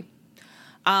CBD.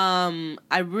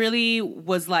 I really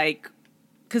was like...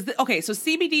 so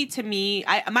CBD to me...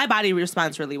 my body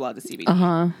responds really well to CBD.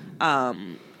 Uh-huh.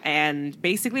 And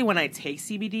basically when I take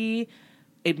CBD...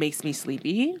 it makes me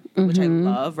sleepy, which I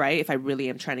love, right? If I really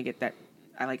am trying to get that,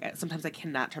 sometimes I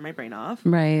cannot turn my brain off.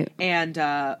 Right. And,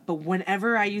 but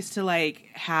whenever I used to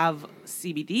have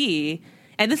CBD,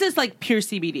 and this is pure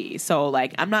CBD. So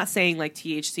I'm not saying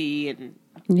THC and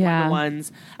whatever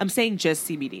ones. I'm saying just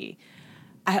CBD.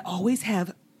 I always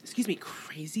have,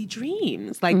 crazy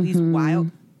dreams. These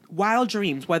wild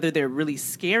dreams, whether they're really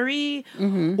scary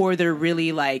or they're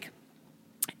really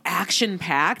action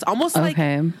packed, almost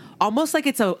like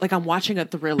it's I'm watching a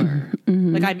thriller.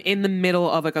 Like I'm in the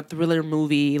middle of a thriller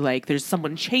movie. There's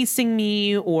someone chasing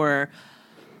me, or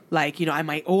I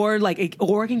might, or it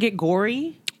can get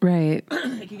gory. Right.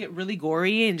 It can get really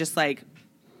gory and just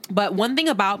But one thing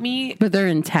about me, but they're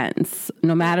intense.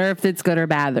 No matter if it's good or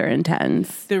bad, they're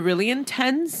intense. They're really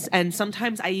intense, and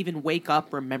sometimes I even wake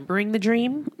up remembering the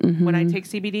dream when I take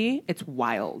CBD. It's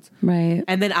wild, right?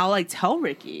 And then I'll tell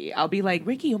Ricky. I'll be like,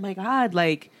 Ricky, oh my god,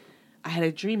 I had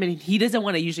a dream, and he doesn't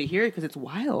want to usually hear it because it's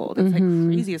wild. It's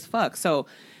crazy as fuck. So,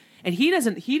 and he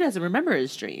doesn't remember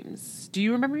his dreams. Do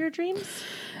you remember your dreams?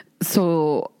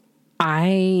 So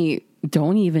I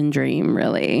don't even dream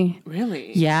really.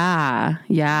 Really? Yeah.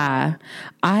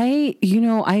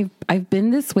 I've been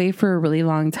this way for a really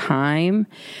long time.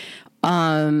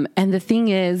 And the thing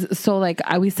is, so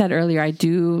we said earlier, I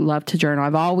do love to journal.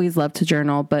 I've always loved to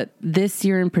journal, but this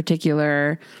year in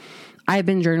particular, I've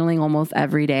been journaling almost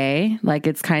every day.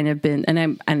 It's kind of been,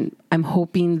 and I'm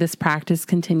hoping this practice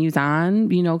continues on,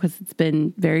 because it's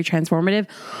been very transformative.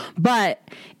 But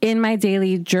in my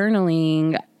daily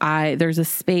journaling, there's a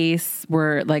space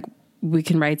where we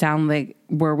can write down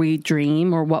where we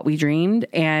dream or what we dreamed.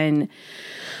 And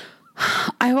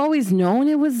I've always known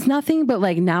it was nothing, but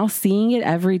now seeing it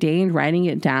every day and writing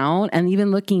it down, and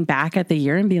even looking back at the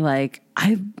year and be like,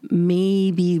 I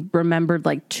maybe remembered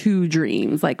 2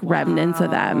 dreams, remnants of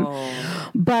them.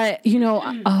 But,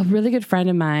 a really good friend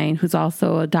of mine who's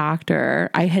also a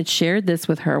doctor, I had shared this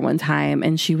with her one time,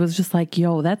 and she was just like,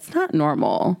 yo, that's not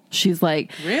normal. She's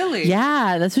like, really?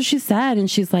 Yeah, that's what she said. And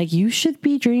she's like, you should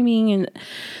be dreaming. And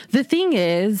the thing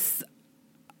is,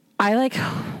 I like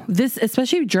this,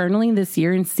 especially journaling this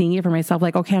year and seeing it for myself.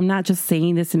 Like, okay, I'm not just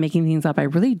saying this and making things up. I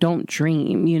really don't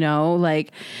dream, you know,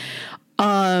 like,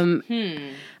 I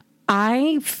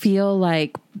feel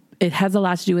like it has a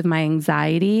lot to do with my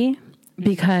anxiety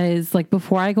because like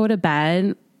before I go to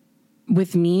bed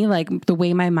with me, like the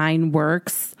way my mind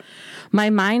works, my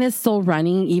mind is still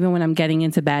running even when I'm getting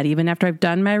into bed, even after I've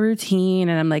done my routine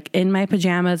and I'm like in my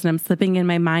pajamas and I'm slipping in,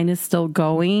 my mind is still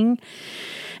going.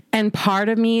 And part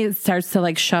of me starts to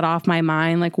like shut off my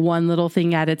mind, like one little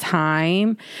thing at a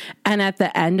time. And at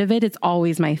the end of it, it's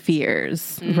always my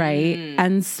fears, right?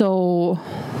 And so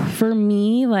for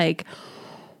me, like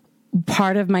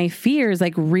part of my fears,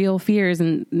 like real fears,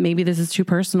 and maybe this is too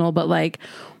personal, but like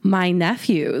my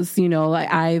nephews, you know, like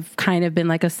I've kind of been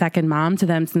like a second mom to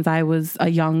them since I was a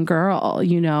young girl,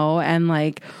 you know, and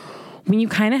like when you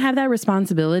kind of have that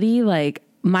responsibility, like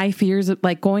my fears of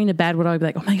like going to bed would always be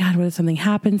like, oh my God, what if something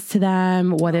happens to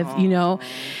them? What if, you know,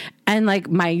 and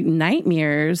like my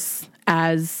nightmares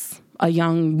as a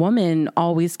young woman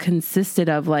always consisted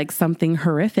of like something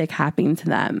horrific happening to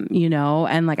them, you know,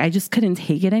 and like I just couldn't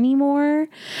take it anymore.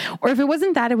 Or if it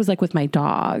wasn't that, it was like with my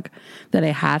dog that I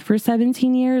had for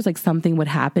 17 years, like something would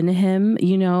happen to him,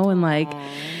 you know, and like,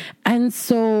 and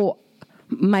so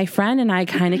my friend and I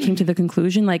kind of came to the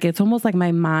conclusion, like, it's almost like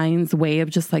my mind's way of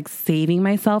just like saving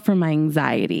myself from my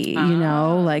anxiety, you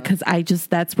know, like, cause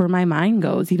that's where my mind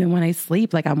goes. Even when I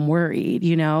sleep, like I'm worried,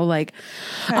 you know, like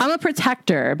I'm a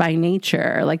protector by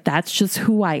nature. Like that's just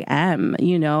who I am,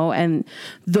 you know, and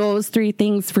those three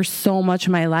things for so much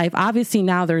of my life. Obviously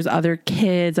now there's other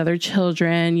kids, other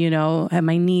children, you know, and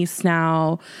my niece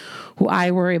now who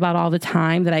I worry about all the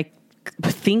time that I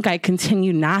think I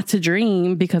continue not to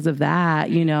dream because of that,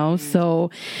 you know?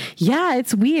 So yeah,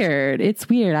 it's weird. It's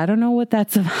weird. I don't know what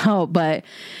that's about, but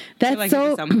that's like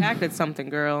so you just unpacked something,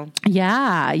 girl.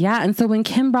 Yeah. Yeah. And so when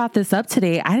Kim brought this up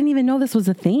today, I didn't even know this was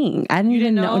a thing. I didn't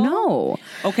even know. No.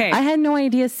 Okay. I had no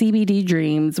idea CBD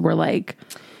dreams were like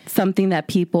something that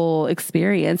people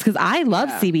experience. Cause I love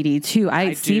CBD too.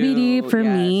 CBD for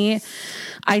me,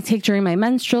 I take during my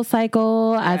menstrual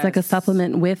cycle as like a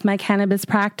supplement with my cannabis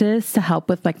practice to help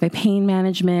with like my pain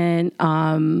management.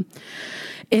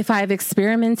 If I've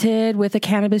experimented with a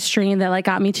cannabis strain that like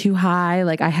got me too high,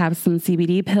 like I have some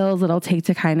CBD pills that I'll take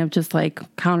to kind of just like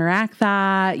counteract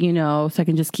that, you know, so I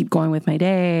can just keep going with my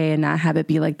day and not have it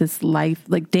be like this life,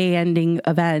 like day ending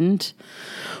event,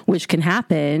 which can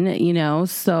happen, you know?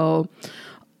 So,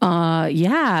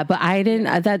 yeah, but I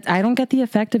don't get the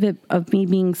effect of me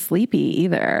being sleepy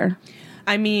either.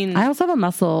 I mean, I also have a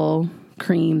muscle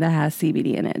cream that has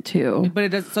CBD in it too.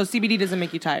 But so CBD doesn't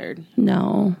make you tired?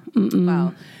 No. Mm-mm.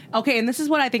 Wow. Okay, and this is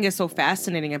what I think is so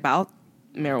fascinating about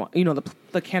marijuana, you know,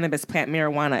 the cannabis plant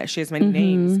marijuana. She has many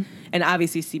names. And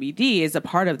obviously CBD is a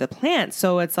part of the plant.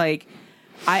 So it's like,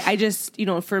 I just, you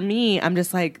know, for me, I'm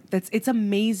just like, it's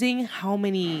amazing how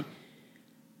many,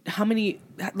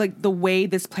 like the way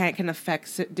this plant can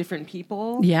affect different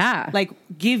people. Yeah. Like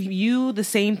give you the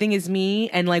same thing as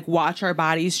me and like watch our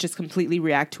bodies just completely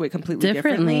react to it completely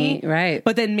differently. Right.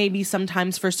 But then maybe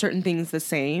sometimes for certain things the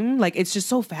same. Like it's just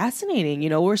so fascinating. You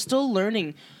know, we're still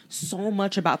learning so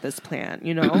much about this plant,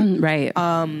 you know? Right.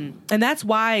 And that's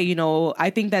why, you know,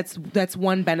 I think that's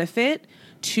one benefit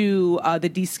to the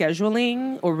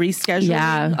descheduling or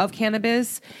rescheduling of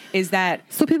cannabis is that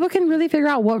so people can really figure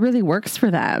out what really works for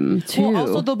them too. Well,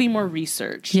 also there'll be more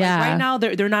research. Yeah. Like right now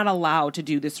they're not allowed to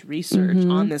do this research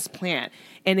on this plant.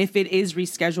 And if it is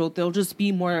rescheduled, they'll just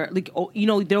be more like, you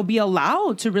know, they'll be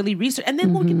allowed to really research and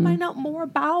then we can find out more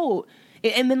about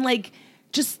it. And then like,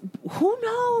 just who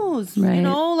knows, right. You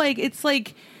know, like,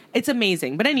 it's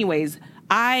amazing. But anyways,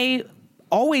 I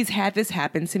always had this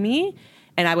happen to me.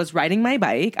 And I was riding my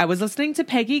bike. I was listening to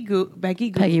Peggy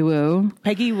Woo.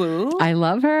 I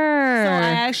love her. So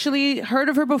I actually heard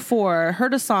of her before,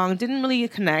 heard a song, didn't really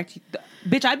connect.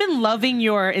 Bitch, I've been loving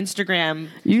your Instagram.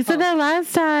 You said that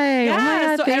last time.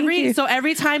 Yeah. Oh God, so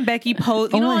every time Becky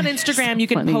posts, you know, on Instagram, you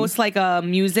can post like a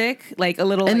music, like a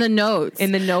little in like, the notes.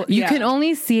 In the note, you can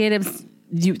only see it if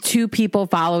two people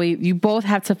follow you both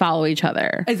have to follow each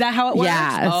other. Is that how it works?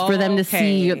 Yeah, for them to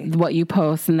see what you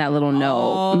post in that little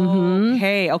note.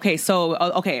 Okay. So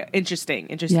interesting.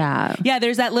 Yeah.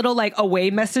 There's that little like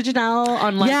away message now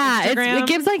on like Instagram. It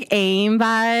gives like AIM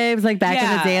vibes. Like back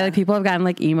in the day, like people have gotten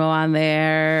like emo on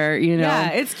there. You know,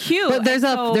 yeah, it's cute. But there's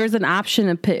an option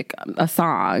to pick a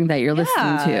song that you're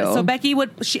listening to. So Becky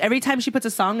every time she puts a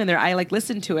song in there, I like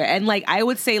listen to it, and like I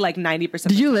would say like 90%.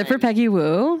 Did you live for Peggy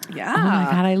Woo? Yeah.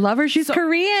 my God, I love her. She's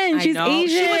Korean. She's Asian.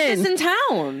 She was just in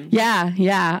town.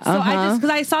 Yeah. So because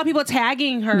I saw people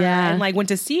tagging her and like went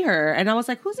to see her, and I was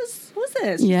like, who's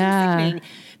this? Yeah.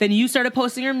 Then you started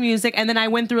posting her music, and then I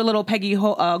went through a little Peggy.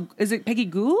 Is it Peggy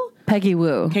Goo? Peggy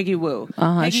Woo. Peggy Woo.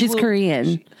 She's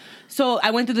Korean. So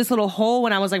I went through this little hole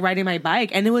when I was like riding my bike,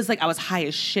 and it was like I was high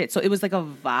as shit. So it was like a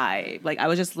vibe. Like I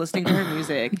was just listening to her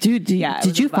music. Dude,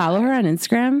 did you follow her on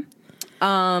Instagram?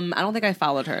 I don't think I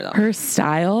followed her though. Her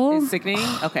style is sickening.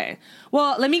 Okay.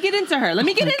 Well, let me get into her. You're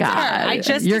gonna die.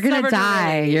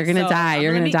 You're gonna die.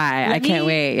 You're gonna die. I can't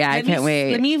wait. Yeah, I can't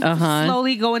wait. Let me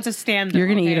slowly go into stand-up. You're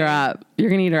gonna eat her up. You're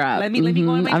gonna eat her up. Let me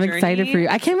go on my I'm journey. excited for you.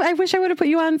 I wish I would have put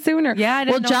you on sooner. Yeah, I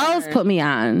didn't know Gels her. put me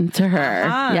on to her.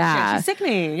 Yeah, she's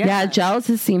sickening. Yeah, Gels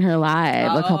has seen her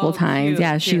live a couple times.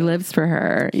 Cute, she lives for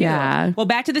her. Cute. Yeah. Well,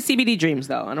 back to the CBD dreams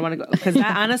though. I don't want to go because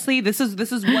honestly, this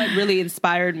is what really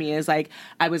inspired me. Is like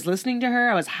I was listening to her.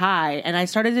 I was high, and I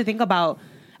started to think about.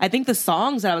 I think the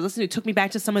songs that I was listening to took me back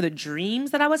to some of the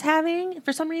dreams that I was having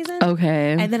for some reason.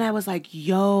 Okay. And then I was like,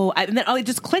 and then it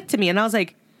just clicked to me. And I was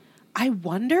like, I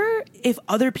wonder if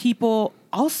other people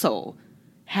also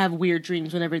have weird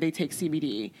dreams whenever they take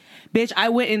CBD. Bitch, I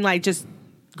went and like just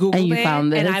Googled it.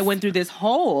 Found this? And I went through this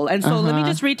hole. And so let me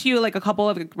just read to you like a couple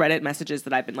of Reddit messages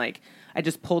that I've been like, I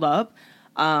just pulled up.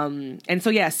 And so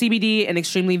yeah, CBD and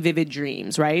extremely vivid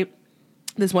dreams, right?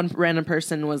 This one random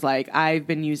person was like, I've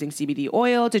been using CBD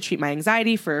oil to treat my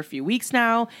anxiety for a few weeks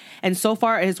now, and so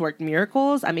far it has worked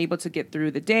miracles. I'm able to get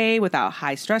through the day without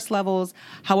high stress levels.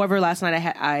 However, last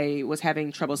night I was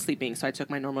having trouble sleeping, so I took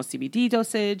my normal CBD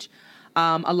dosage,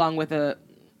 along with I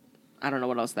don't know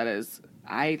what else that is,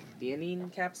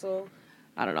 theanine capsule.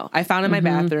 I don't know. I found it in my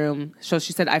bathroom. So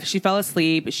she said she fell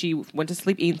asleep. She went to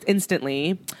sleep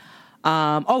instantly.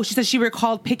 She said she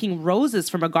recalled picking roses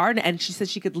from a garden, and she said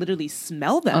she could literally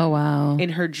smell them. Oh, wow. In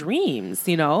her dreams,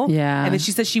 you know? Yeah. And then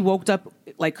she said she woke up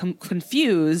like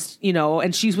confused, you know,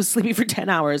 and she was sleeping for 10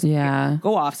 hours. Yeah.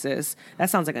 Go off, sis. That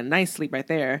sounds like a nice sleep right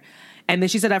there. And then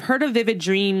she said, I've heard of vivid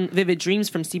dreams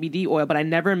from CBD oil, but I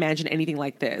never imagined anything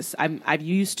like this. I've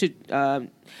used too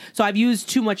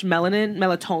much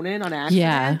melatonin on accident.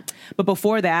 Yeah. But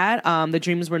before that, the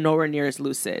dreams were nowhere near as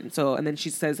lucid. So, and then she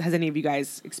says, has any of you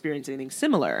guys experienced anything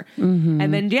similar?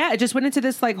 And then, it just went into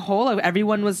this like hole of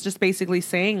everyone was just basically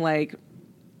saying like,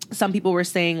 some people were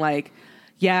saying like,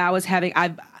 yeah,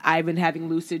 I've been having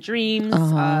lucid dreams.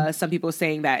 Some people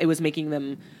saying that it was making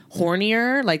them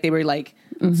hornier. Like they were like,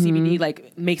 CBD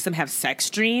like makes them have sex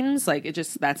dreams. Like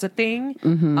that's a thing.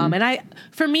 And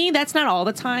for me, that's not all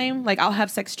the time. Like I'll have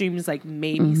sex dreams like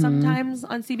maybe sometimes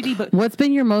on CBD. But what's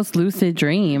been your most lucid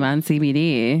dream on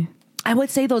CBD? I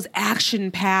would say those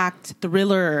action-packed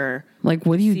thriller. Like,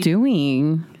 what are you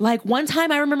doing? Like one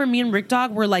time I remember me and Rick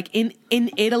Dog were like in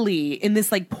Italy in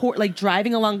this like port, like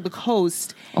driving along the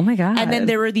coast. Oh my God. And then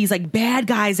there were these like bad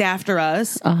guys after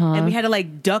us. And we had to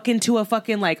like duck into a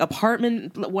fucking like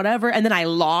apartment, whatever. And then I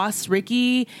lost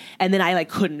Ricky, and then I like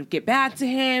couldn't get back to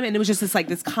him. And it was just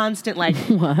this constant like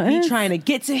me trying to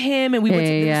get to him. And we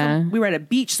we were at a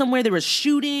beach somewhere. There was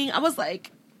shooting. I was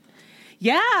like,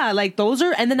 yeah, like those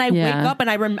are, and then I wake up and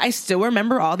I still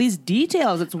remember all these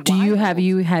details. It's wild. Have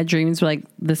you had dreams where like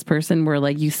this person where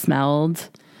like you smelled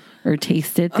or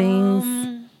tasted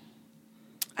things?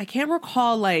 I can't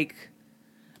recall like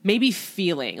maybe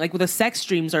feeling like the sex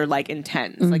dreams are like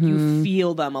intense. Like you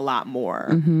feel them a lot more.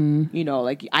 You know,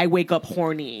 like I wake up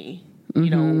horny. You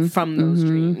know, from those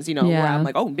dreams, you know, where I'm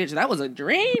like, oh, bitch, that was a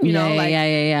dream, you know,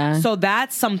 like, So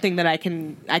that's something that I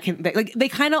can, like, they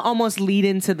kind of almost lead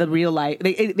into the real life.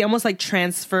 They almost like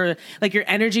transfer, like your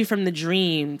energy from the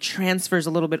dream transfers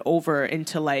a little bit over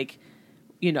into like,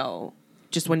 you know,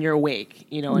 just when you're awake,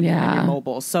 you know, and you're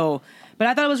mobile. So, but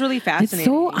I thought it was really fascinating. It's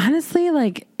so, honestly,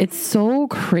 like, it's so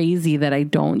crazy that I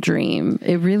don't dream.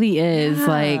 It really is.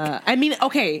 Like, I mean,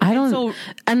 okay. I don't,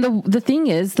 and the thing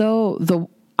is, though,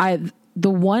 the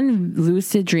one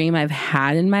lucid dream I've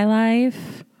had in my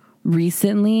life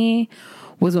recently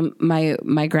was when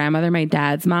my grandmother, my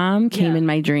dad's mom, came in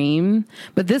my dream.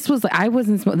 But this was like,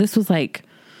 this was like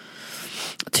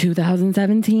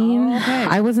 2017. Oh, okay.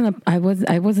 I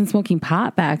wasn't smoking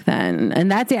pot back then.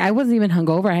 And that day I wasn't even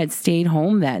hungover. I had stayed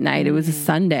home that night. It was a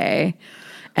Sunday.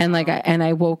 And like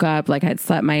I woke up, like I'd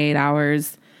slept my 8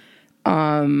 hours.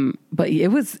 But it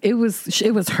was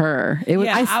her. It was,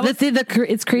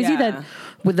 it's crazy that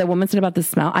with the woman said about the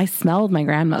smell, I smelled my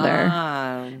grandmother.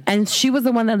 And she was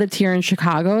the one that lived here in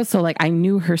Chicago. So like I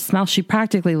knew her smell. She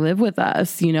practically lived with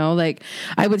us, you know, like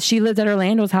she lived at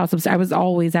Orlando's house. I was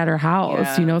always at her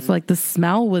house, you know, so like the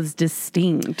smell was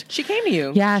distinct. She came to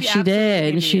you. Yeah, she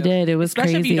did. She did. It was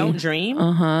especially crazy. If you don't dream.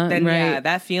 Then right. yeah,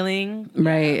 that feeling.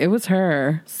 Right. It was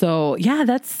her. So yeah,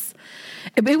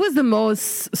 it was the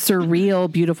most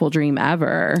surreal, beautiful dream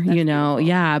ever, you know? Beautiful.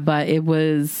 Yeah. But it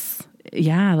was,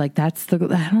 yeah, like I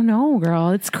don't know, girl.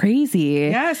 It's crazy.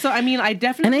 Yeah. So, I mean, I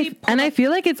definitely. I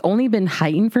feel like it's only been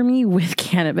heightened for me with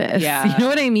cannabis. Yeah. You know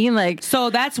what I mean? Like,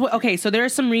 so that's what, okay. So there are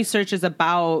some researches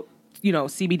about, you know,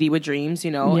 CBD with dreams,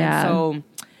 you know? Yeah. And so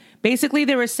basically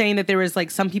they were saying that there was like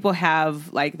some people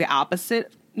have like the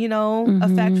opposite, you know,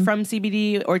 effect from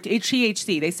CBD or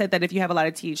THC. They said that if you have a lot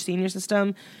of THC in your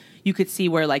system, you could see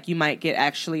where like you might get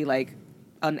actually like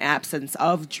an absence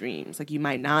of dreams. Like you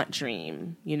might not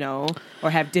dream, you know, or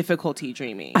have difficulty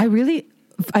dreaming.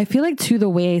 I feel like too, the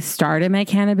way I started my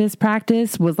cannabis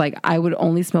practice was like I would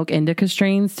only smoke indica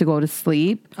strains to go to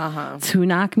sleep to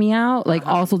knock me out. Like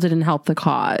also didn't help the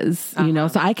cause, you know?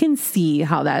 So I can see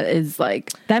how that is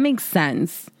like, that makes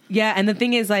sense. Yeah. And the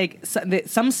thing is like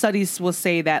some studies will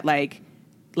say that like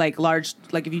large,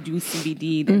 like if you do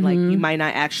CBD, then like you might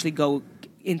not actually go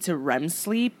into REM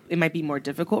sleep. It might be more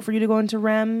difficult for you to go into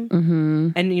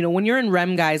REM. And you know, when you're in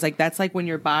REM, guys, like that's like when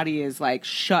your body is like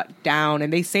shut down,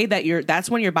 and they say that that's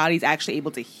when your body's actually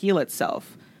able to heal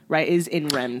itself, right? Is in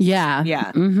REM. Yeah.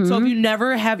 So if you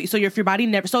never have, so if your body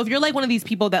never, so if you're like one of these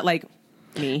people that like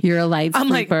me, you're a light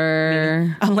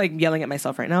sleeper. I'm like yelling at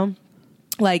myself right now.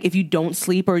 Like if you don't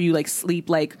sleep or you like sleep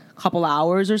like a couple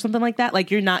hours or something like that, like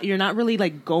you're not really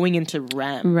like going into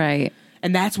REM. Right.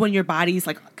 And that's when your body's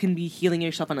like can be healing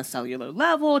yourself on a cellular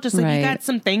level. Just like you got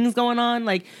some things going on.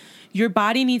 Like your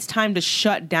body needs time to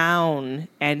shut down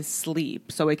and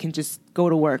sleep so it can just go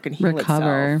to work and heal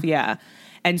itself. Yeah.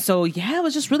 And so, yeah, it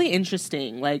was just really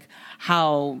interesting, like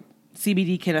how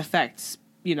CBD can affect,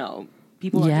 you know,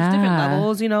 people at just different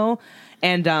levels, you know?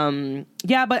 And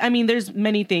yeah, but I mean, there's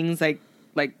many things like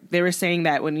they were saying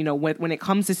that when, you know, when it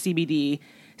comes to CBD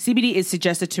is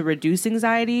suggested to reduce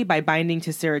anxiety by binding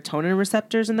to serotonin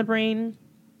receptors in the brain.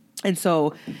 And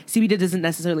so CBD doesn't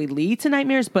necessarily lead to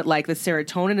nightmares, but like the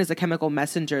serotonin is a chemical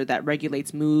messenger that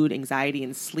regulates mood, anxiety,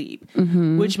 and sleep,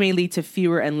 which may lead to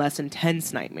fewer and less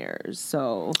intense nightmares.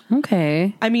 So,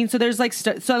 okay. I mean, so there's like,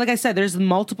 so like I said, there's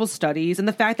multiple studies, and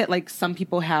the fact that like some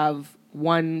people have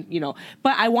one, you know,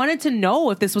 but I wanted to know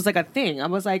if this was like a thing. I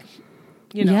was like,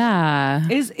 you know,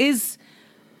 is,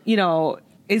 you know,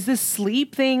 is this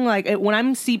sleep thing like when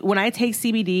I take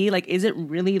CBD, like is it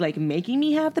really like making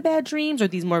me have the bad dreams or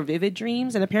these more vivid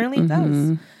dreams? And apparently it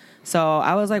does. So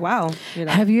I was like, wow. You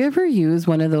know. Have you ever used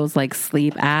one of those like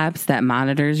sleep apps that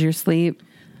monitors your sleep?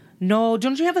 No,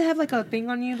 don't you have like a thing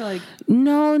on you that, like?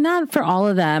 No, not for all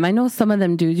of them. I know some of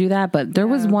them do that, but there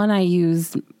was one I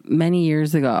used many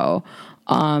years ago.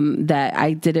 That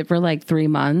I did it for like 3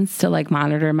 months to like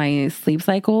monitor my sleep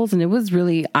cycles, and it was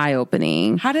really eye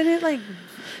opening. How did it like?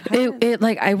 It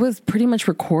like I was pretty much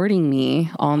recording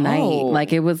me all night.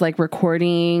 Like it was like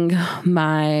recording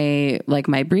my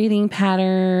breathing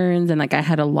patterns, and like I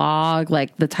had a log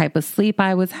like the type of sleep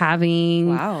I was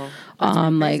having. Wow.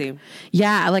 Like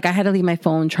yeah, like I had to leave my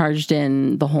phone charged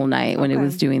in the whole night when it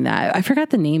was doing that. I forgot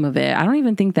the name of it. I don't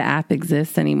even think the app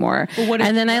exists anymore. Well,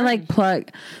 and then I like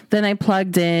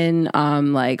plugged in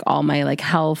like all my like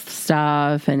health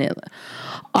stuff, and it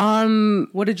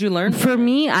what did you learn? For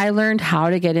me, I learned how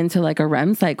to get into like a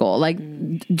REM cycle. Like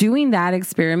doing that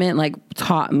experiment like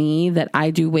taught me that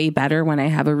I do way better when I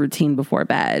have a routine before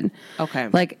bed. Okay.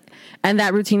 Like, and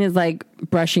that routine is like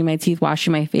brushing my teeth,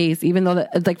 washing my face, even though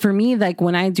like for me, like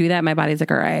when I do that, my body's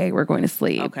like, all right, we're going to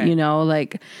sleep. Okay. You know,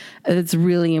 like it's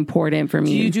really important for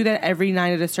me. Do you do that every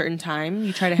night at a certain time?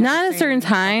 You try to have not at a certain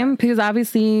time because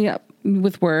obviously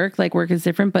with work is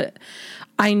different, but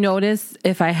I notice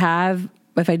if I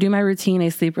do my routine, I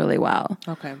sleep really well.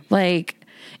 Okay. Like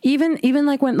even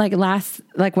like when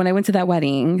when I went to that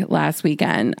wedding last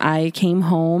weekend, I came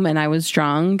home and I was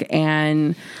drunk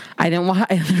and I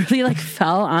literally like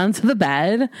fell onto the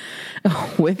bed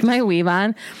with my weave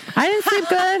on. I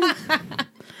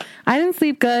didn't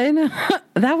sleep good.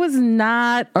 That was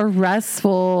not a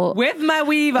restful. With my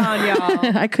weave on,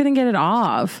 y'all. I couldn't get it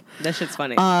off. That shit's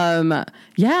funny.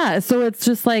 Yeah. So it's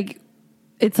just like,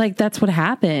 it's like, that's what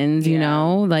happens, you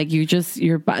know, like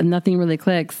nothing really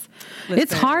clicks. Listen,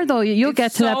 it's hard though. You'll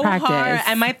get to that practice. Hard.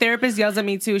 And my therapist yells at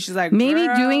me too. She's like,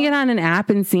 maybe doing it on an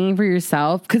app and seeing for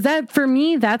yourself. Cause that for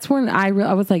me, that's when I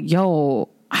was like, yo,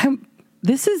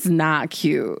 this is not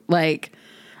cute. Like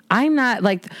I'm not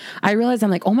like, I realized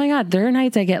I'm like, oh my God, there are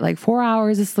nights I get like 4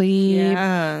 hours of sleep.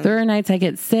 Yeah. There are nights I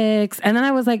get 6. And then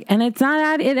I was like, and it's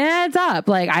not, it adds up.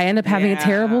 Like I end up having a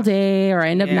terrible day, or I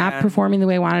end up not performing the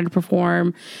way I wanted to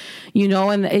perform, you know,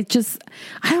 and it just,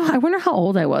 I wonder how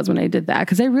old I was when I did that.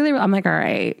 Cause I'm like, all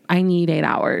right, I need 8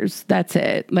 hours. That's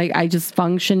it. Like I just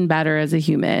function better as a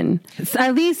human. It's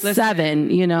at least 7,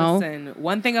 you know? Listen,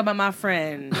 one thing about my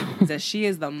friend is that she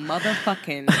is the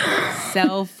motherfucking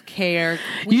self-care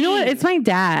queen. You know what? It's my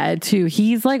dad too.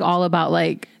 He's like all about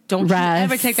like, don't rest. you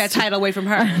ever take that title away from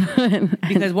her.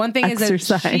 Because one thing Exercise.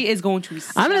 is that she is going to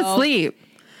I'm going to sleep.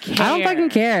 I don't fucking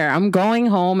care. I'm going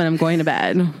home and I'm going to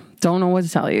bed. Don't know what to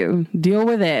tell you. Deal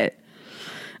with it.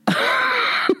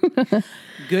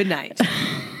 Good night.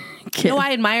 No,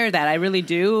 I admire that. I really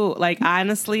do. Like,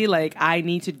 honestly, like, I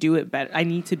need to do it better. I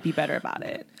need to be better about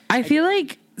it. I feel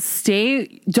like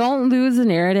don't lose the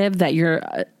narrative that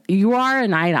you are a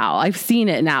night owl. I've seen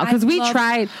it now because we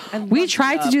tried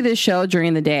to do this show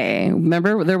during the day.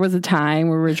 Remember, there was a time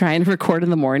where we were trying to record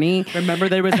in the morning. Remember,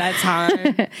 there was that time.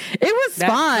 It was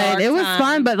fun. It was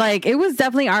fun, but like it was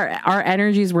definitely our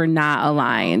energies were not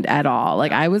aligned at all.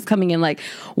 Like I was coming in like,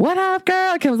 "What up,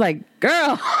 girl?" I was like,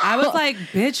 "Girl," I was like,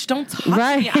 "Bitch, don't talk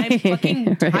to me. I'm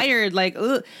fucking tired." Like,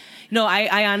 ugh. No,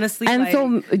 I honestly, and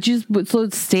like, so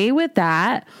stay with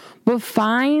that, but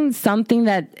find something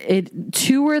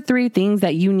 2 or 3 things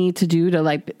that you need to do to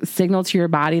like signal to your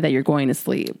body that you're going to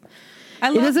sleep.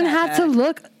 It doesn't have to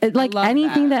look like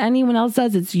anything that anyone else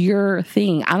does. It's your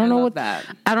thing. I don't know what that.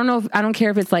 I don't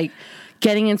care if it's like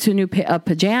getting into new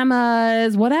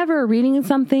pajamas, whatever, reading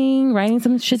something, writing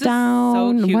some shit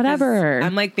down, so whatever.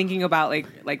 I'm like thinking about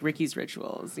like Ricky's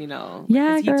rituals, you know?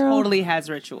 Yeah, he totally has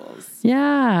rituals.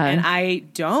 Yeah. And I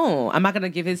don't. I'm not going to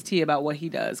give his tea about what he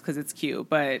does because it's cute.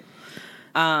 But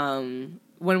when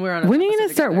we're on, when are you going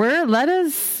to start?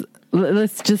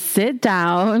 Let's just sit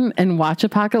down and watch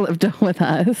Apocalypto with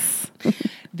us.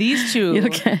 These two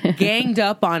ganged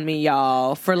up on me,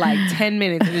 y'all, for like 10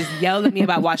 minutes and just yelled at me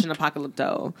about watching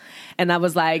Apocalypto. And I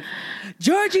was like,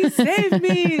 Georgie, save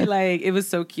me. Like, it was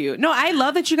so cute. No, I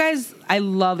love that you guys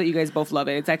both love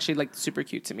it. It's actually like super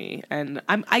cute to me. And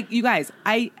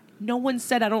no one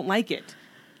said I don't like it.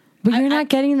 But you're not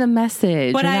getting the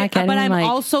message. But I'm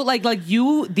also like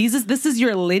you, this is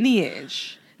your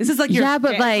lineage. This is like your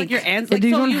your aunts. Like,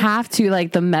 you don't have to.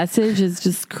 Like the message is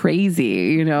just crazy,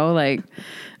 you know. Like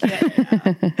they're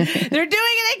doing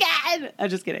it again. I'm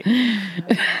just kidding.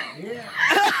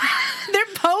 They're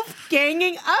both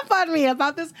ganging up on me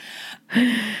about this.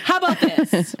 How about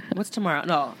this? What's tomorrow?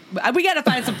 No, we gotta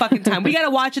find some fucking time. We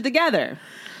gotta watch it together.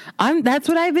 That's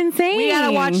what I've been saying. We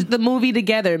gotta watch the movie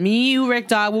together. Me, you, Rick,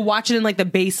 Dog. We'll watch it in like the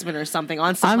basement or something.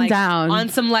 On some down. On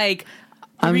some like.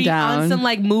 I'm down. On some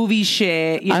like movie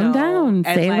shit, you know. I'm down.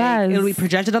 And, say less. It'll be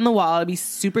projected on the wall. It'll be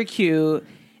super cute.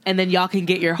 And then y'all can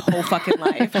get your whole fucking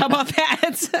life. How about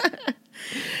that?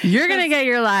 You're going to get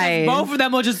your life. Both of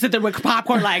them will just sit there with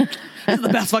popcorn like, this is the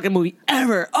best fucking movie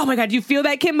ever. Oh my God, do you feel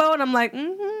that, Kimbo? And I'm like,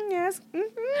 yes,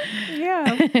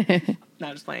 yeah. No,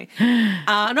 I'm just playing. No,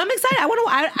 I'm excited.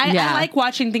 I like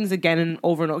watching things again and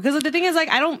over. Because the thing is, like,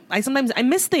 I sometimes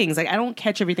miss things. Like, I don't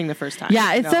catch everything the first time.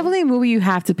 Yeah, it's definitely a movie you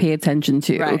have to pay attention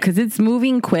to. Because it's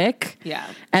moving quick. Yeah.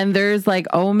 And there's, like,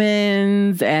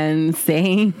 omens and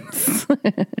sayings.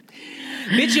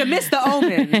 Bitch, you missed the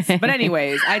omens. But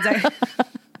anyways,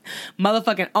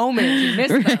 motherfucking omens, you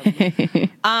missed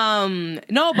them.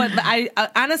 No, but I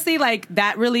honestly, like,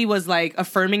 that really was like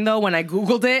affirming though when I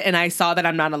Googled it and I saw that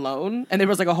I'm not alone, and there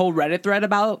was like a whole Reddit thread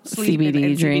about sleep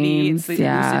CBD dreams,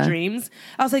 lucid dreams.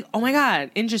 I was like, oh my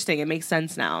God, interesting. It makes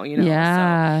sense now, you know.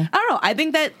 Yeah. So, I don't know. I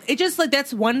think that it just like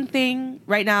that's one thing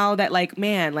right now that like,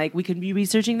 man, like we could be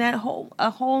researching that a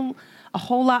whole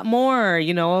lot more,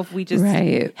 you know, if we just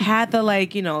had the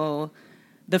like, you know,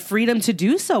 the freedom to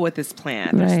do so with this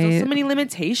plan. There's still so many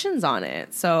limitations on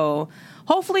it. So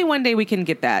hopefully one day we can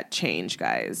get that change,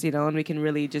 guys, you know, and we can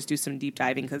really just do some deep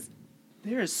diving because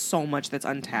there is so much that's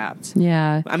untapped.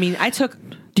 Yeah. I mean,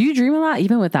 do you dream a lot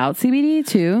even without CBD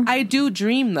too? I do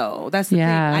dream though. That's the thing.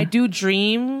 I do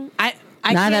dream. I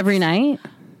not every night.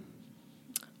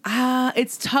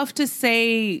 It's tough to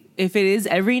say if it is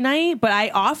every night, but I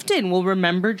often will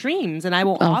remember dreams and I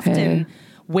will often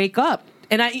wake up.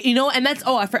 And and that's,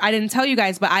 I didn't tell you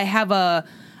guys, but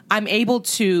I'm able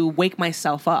to wake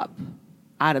myself up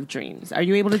out of dreams. Are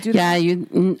you able to do that?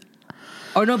 Yeah,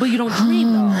 Oh, no, but you don't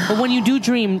dream though. But when you do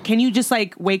dream, can you just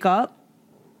like wake up?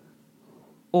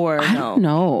 Or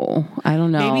no? I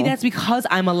don't know. Maybe that's because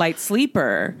I'm a light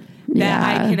sleeper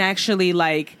that I can actually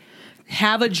like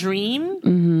have a dream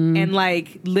and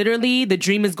like literally the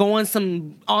dream is going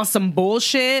on some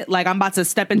bullshit. Like I'm about to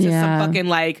step into some fucking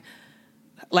like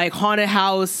haunted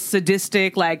house,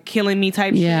 sadistic, like killing me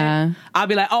type shit. I'll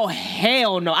be like, oh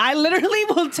hell no. I literally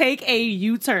will take a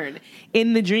U-turn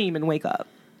in the dream and wake up.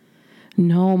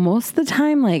 No, most of the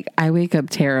time, like I wake up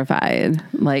terrified.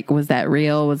 Like, was that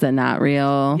real? Was it not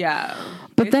real? Yeah.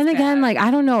 But then again, like,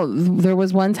 I don't know. There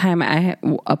was one time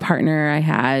a partner I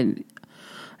had,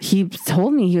 he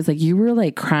told me, he was like, you were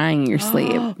like crying in your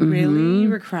sleep. Really? You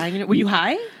were crying? Were you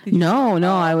high? No,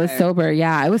 I was sober.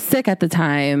 Yeah, I was sick at the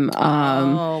time.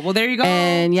 Well, there you go.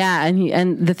 And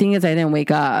and the thing is, I didn't wake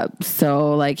up.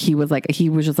 So like, he was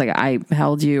just like, I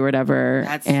held you or whatever.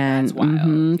 That's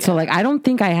wild. Yeah. So like, I don't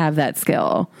think I have that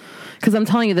skill, because I'm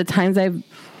telling you, the times I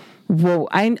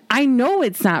know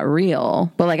it's not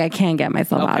real, but like I can't get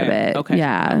myself out of it. Okay.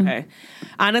 Yeah. Okay.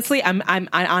 Honestly, I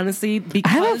honestly,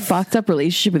 because I have a fucked up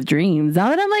relationship with dreams. Now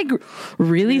that I'm like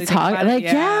really talking, like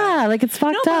like it's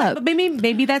fucked up. But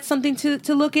maybe that's something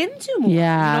to look into more.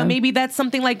 Yeah. You know, maybe that's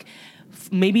something like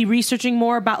maybe researching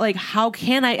more about like how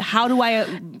do I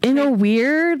in a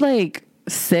weird like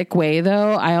sick way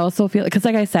though. I also feel, because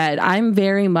like I said, I'm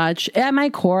very much at my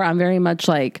core, I'm very much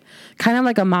like kind of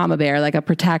like a mama bear, like a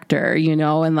protector, you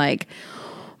know, and like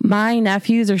my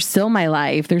nephews are still my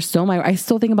life. They're still I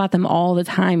still think about them all the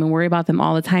time and worry about them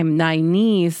all the time. My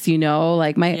niece, you know,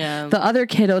 like the other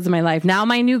kiddos in my life. Now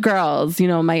my new girls, you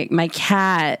know, my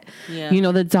cat, you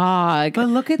know, the dog. But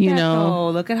look at that though.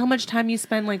 Look at how much time you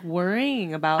spend like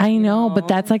worrying about. I know, but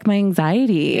that's like my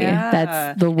anxiety. Yeah.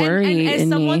 That's the worry. And as in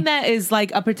someone me. that is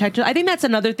like a protector, I think that's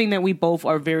another thing that we both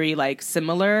are very like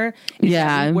similar.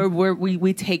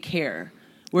 We take care.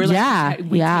 We're like,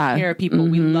 we take care of people.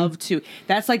 We love to.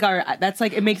 That's like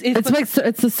it makes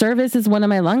it's a service is one of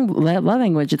my love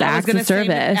languages. It's acts of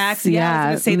service. I was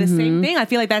gonna say the same thing. I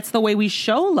feel like that's the way we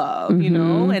show love, you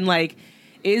know, and like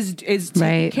is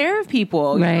taking care of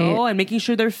people, you know, and making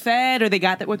sure they're fed or they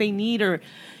got what they need, or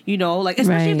you know, like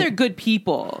especially if they're good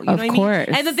people, you know what I mean?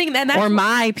 And the thing, and that's or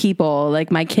my people,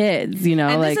 like my kids, you know,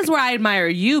 and like this is where I admire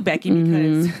you, Becky,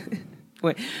 because.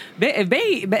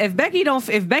 If Becky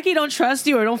don't trust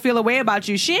you or don't feel a way about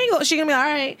you, she gonna be all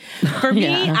right. For me,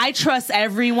 I trust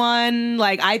everyone.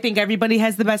 Like I think everybody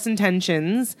has the best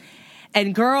intentions.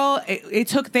 And girl, it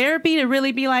took therapy to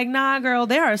really be like, nah, girl,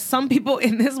 there are some people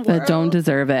in this world that don't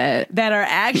deserve it, that are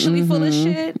actually full of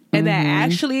shit, and that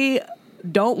actually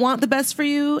don't want the best for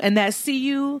you, and that see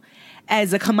you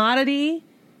as a commodity.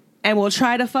 And will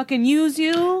try to fucking use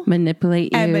you.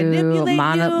 Manipulate you.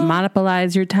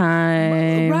 Monopolize your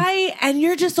time. Right? And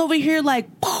you're just over here like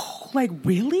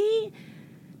really?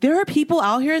 There are people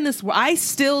out here in this world. I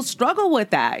still struggle with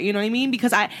that. You know what I mean?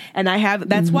 Because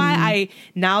that's why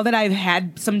now that I've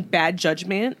had some bad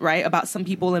judgment, right, about some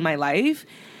people in my life,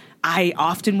 I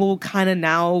often will kind of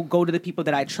now go to the people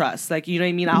that I trust. Like, you know what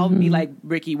I mean? I'll be like,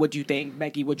 Ricky, what you think?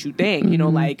 Becky, what you think? You know,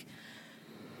 like,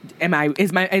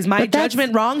 is my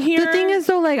judgment wrong here? The thing is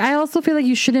though, like I also feel like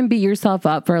you shouldn't beat yourself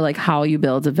up for like how you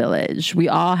build a village. We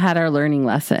all had our learning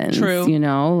lessons. True. You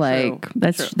know, like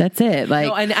that's it. Like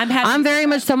no, and I'm very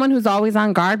much someone who's always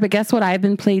on guard, but guess what? I've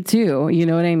been played too. You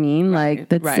know what I mean?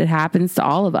 Right, like it happens to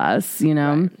all of us, you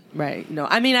know? Right. No,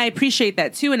 I mean I appreciate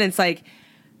that too. And it's like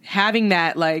having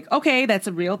that, like, okay, that's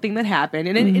a real thing that happened,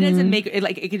 and it doesn't make it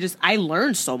like it could just. I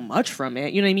learned so much from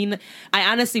it. You know what I mean?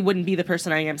 I honestly wouldn't be the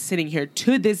person I am sitting here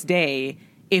to this day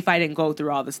if I didn't go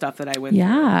through all the stuff that I went through.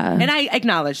 And I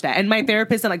acknowledge that. And my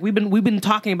therapist, and like we've been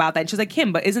talking about that, and she's like,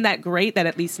 Kim, but isn't that great that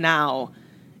at least now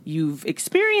you've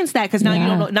experienced that, because now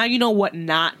you know what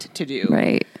not to do,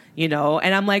 right? You know,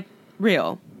 and I'm like,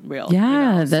 real. Yeah, you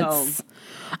know? that's. So,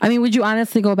 I mean, would you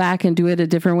honestly go back and do it a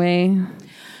different way?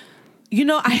 You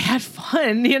know, I had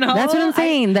fun, you know. That's what I'm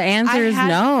saying. The answer is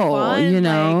no, fun. You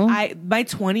know. Like, my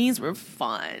 20s were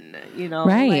fun, you know.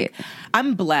 Right. Like,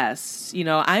 I'm blessed, you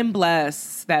know. I'm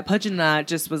blessed that Pujana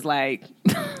just was like,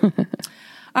 all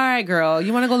right, girl,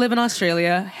 you want to go live in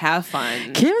Australia? Have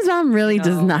fun. Kim's mom really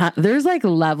does not. There's like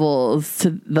levels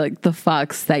to like the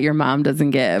fucks that your mom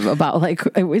doesn't give about, like,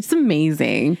 it's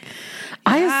amazing. Yeah.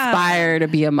 I aspire to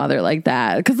be a mother like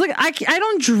that. Because, like, I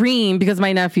don't dream because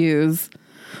my nephews...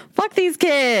 Fuck these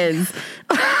kids.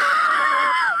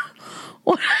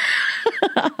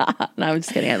 No, I'm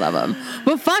just kidding. I love them,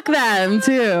 but fuck them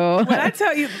too. When I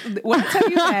tell you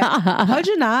that, Pudge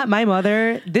or not, my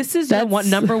mother, this is the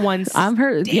number one. I'm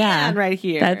her. Yeah, right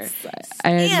here. I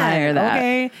admire that.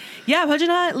 Okay, yeah, Pudge or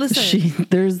not. Listen,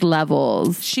 there's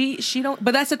levels. She don't.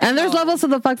 But that's the thing. And there's levels to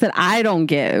the fuck that I don't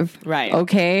give. Right.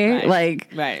 Okay.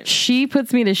 Right. She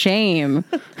puts me to shame.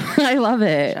 I love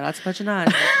it. Shout out to Pudge or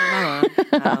not.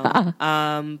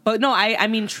 But no, I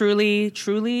mean,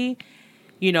 truly,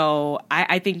 you know,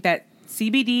 I think that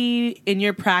CBD in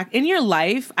your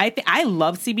life, I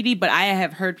love CBD, but I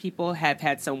have heard people have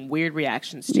had some weird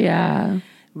reactions to it.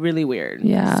 Really weird.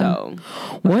 Yeah. So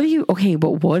what do you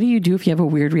do if you have a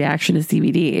weird reaction to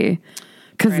CBD?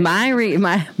 Because my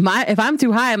if I'm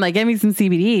too high, I'm like, give me some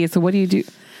CBD. So what do you do?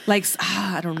 Like,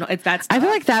 I don't know. If that's tough. I feel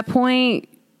like that point,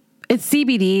 it's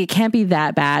CBD. It can't be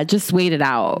that bad. Just wait it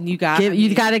out. You got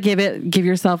to give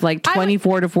yourself like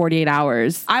 24 to 48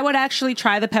 hours. I would actually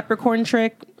try the peppercorn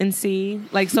trick and see.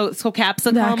 Like, so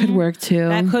capsicum. That could work too.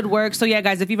 That could work. So yeah,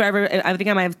 guys, if you've ever, I think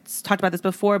I might have talked about this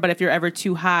before, but if you're ever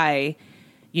too high,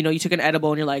 you know, you took an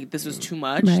edible and you're like, this is too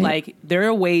much. Right. Like, there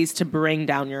are ways to bring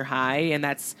down your high, and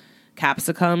that's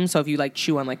capsicum. So if you like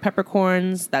chew on like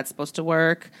peppercorns, that's supposed to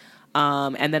work.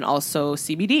 And then also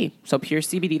CBD. So pure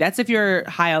CBD. That's if you're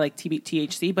high on like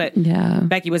THC. But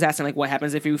Becky was asking like, what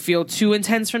happens if you feel too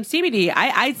intense from CBD?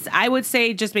 I would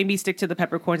say just maybe stick to the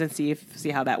peppercorns and see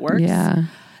how that works. Yeah.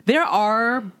 There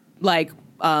are like,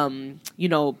 you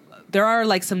know, there are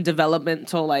like some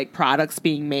developmental like products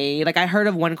being made. Like I heard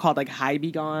of one called like High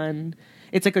Be Gone.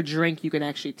 It's like a drink you can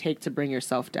actually take to bring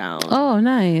yourself down. Oh,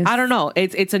 nice. I don't know.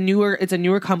 It's a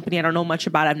newer company. I don't know much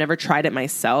about it. I've never tried it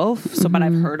myself. But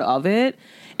I've heard of it.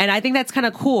 And I think that's kind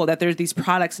of cool that there's these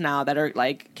products now that are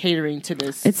like catering to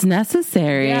this. It's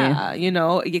necessary. Yeah, you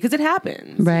know, because it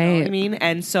happens. Right. You know what I mean?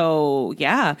 And so,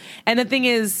 yeah. And the thing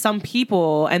is, some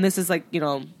people, and this is like, you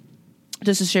know,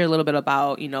 just to share a little bit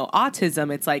about, you know,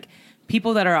 autism, it's like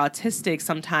people that are autistic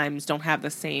sometimes don't have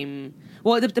the same,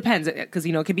 well, it depends because,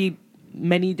 you know, it could be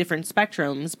many different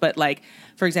spectrums, but like,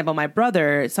 for example, my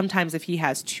brother, sometimes if he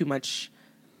has too much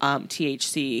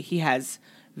THC, he has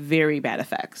very bad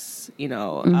effects. You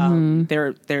know,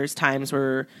 there's times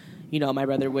where, you know, my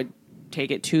brother would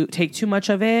take too much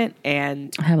of it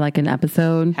and have an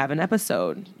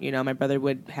episode. You know, my brother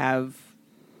would have,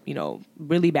 you know,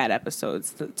 really bad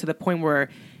episodes to the point where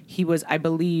he was, I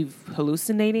believe,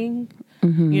 hallucinating.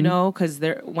 You know, because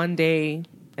there one day,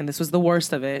 and this was the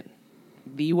worst of it.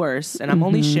 The worst, and I'm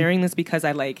only sharing this because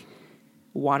I like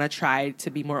want to try to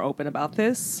be more open about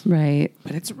this, right?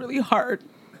 But it's really hard.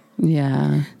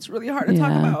 Yeah, it's really hard to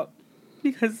talk about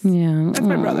because that's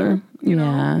my brother. You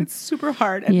know, it's super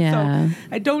hard, and so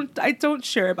I don't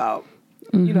share about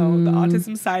you know the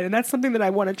autism side, and that's something that I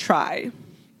want to try.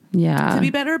 Yeah, to be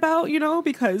better about, you know,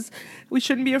 because we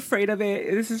shouldn't be afraid of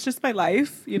it. This is just my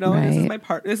life, you know. Right. This is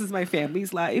my This is my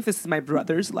family's life. This is my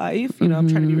brother's life. You know, I'm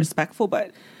trying to be respectful,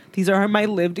 but these are my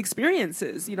lived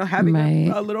experiences. You know, having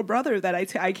a little brother that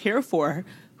I care for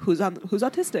who's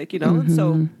autistic. You know, and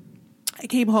so I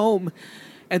came home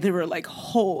and there were like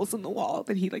holes in the wall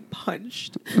that he like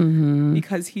punched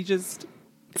because he just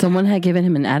someone had given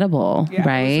him an edible,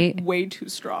 right? It was, like, way too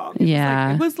strong.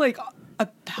 It was like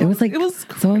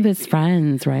some of his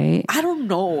friends, right? I don't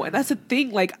know. And that's the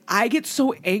thing. Like, I get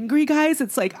so angry, guys.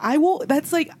 It's like,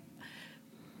 that's like,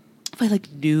 if I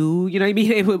like knew, you know what I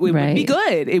mean? It wouldn't be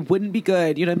good. It wouldn't be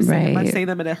good. You know what I'm saying? I'm not saying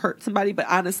I'm going to hurt somebody, but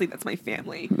honestly, that's my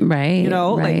family. Right. You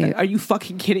know, like, are you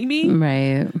fucking kidding me?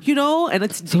 Right. You know, and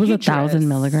it's so it was 1,000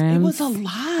 milligrams. It was a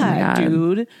lot,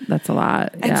 dude. That's a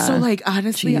lot. And so like,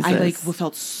 honestly, I like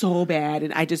felt so bad.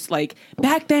 And I just like,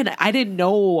 back then I didn't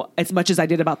know as much as I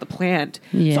did about the plant.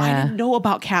 Yeah. So I didn't know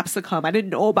about capsicum. I didn't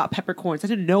know about peppercorns. I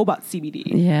didn't know about CBD.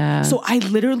 Yeah. So I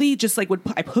literally just like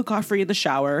I put Godfrey in the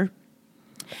shower.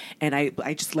 And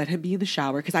I just let him be in the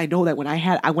shower because I know that when I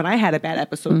had a bad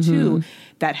episode too,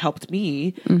 that helped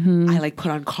me. I like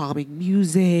put on calming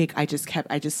music. I just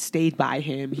stayed by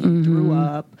him. He threw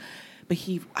up, but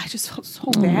I just felt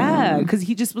so bad because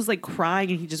he just was like crying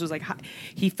and he just was like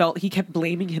he kept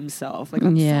blaming himself. Like,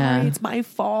 I'm sorry, it's my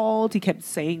fault. He kept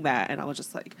saying that, and I was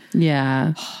just like,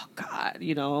 oh God,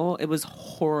 you know, it was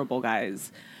horrible,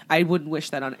 guys. I wouldn't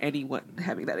wish that on anyone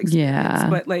having that experience,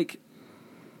 but like.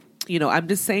 You know, I'm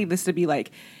just saying this to be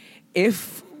like,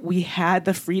 if we had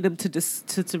the freedom to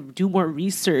do more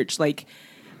research, like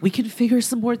we can figure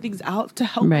some more things out to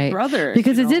help my brother.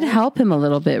 Because it did help him a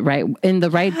little bit, right? In the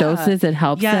right doses, it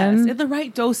helps him. In the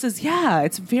right doses, yeah.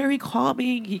 It's very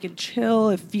calming. He can chill.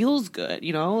 It feels good,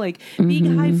 like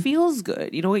being high feels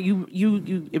good.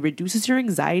 It reduces your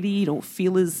anxiety. You don't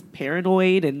feel as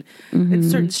paranoid, and in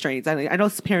certain strains. I know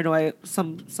it's paranoia.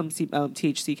 Some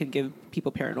THC can give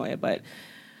people paranoia, but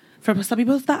for some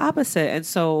people it's the opposite. And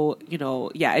so,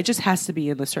 it just has to be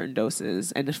in the certain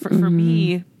doses. And for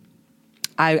me,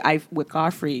 I with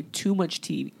Godfrey, too much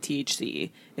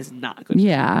THC is not good.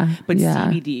 Yeah. But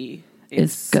CBD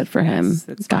is good for him.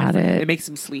 Got it. It makes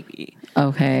him sleepy.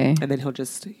 Okay. And then he'll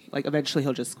just eventually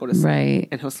he'll just go to sleep. Right.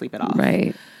 And he'll sleep it off.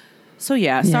 Right. So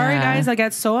sorry guys, I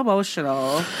get so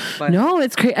emotional. But no,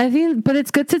 it's crazy. I think, but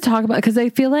it's good to talk about, because I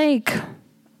feel like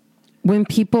when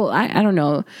people, I don't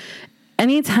know,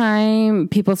 anytime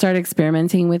people start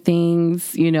experimenting with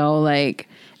things,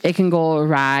 it can go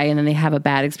awry, and then they have a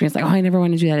bad experience. Like, oh, I never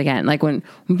want to do that again. Like when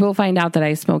people find out that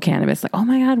I smoke cannabis, like, oh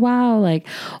my God, wow. Like,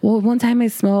 well, one time I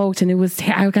smoked and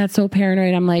I got so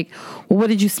paranoid. I'm like, well, what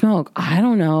did you smoke? I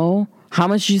don't know. How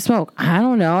much did you smoke? I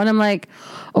don't know. And I'm like,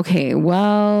 okay,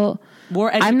 well,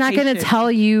 I'm not going to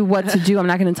tell you what to do. I'm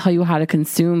not going to tell you how to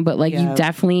consume, but you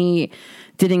definitely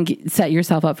didn't set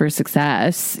yourself up for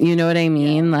success. You know what I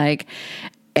mean? Yeah.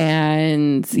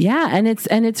 And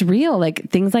it's real. Like,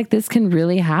 things like this can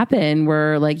really happen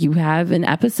where you have an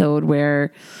episode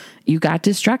where you got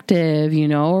destructive,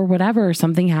 or whatever,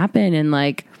 something happened. And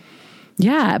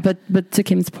but to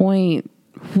Kim's point,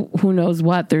 who knows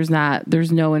what, there's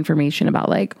no information about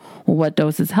what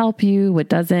doses help you, what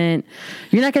doesn't.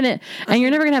 You're not gonna, and you're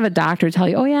never gonna have a doctor tell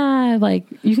you, oh yeah,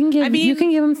 you can give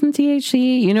them some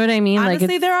THC. You know what I mean?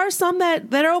 Honestly, there are some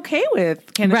that are okay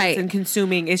with cannabis and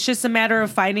consuming. It's just a matter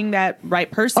of finding that right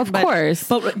person. Of course,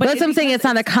 but that's what I'm saying. It's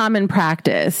not a common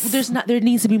practice. There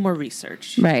needs to be more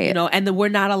research, right? And we're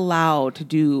not allowed to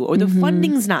do, or the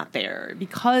funding's not there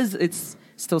because it's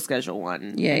still Schedule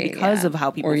 1. Because of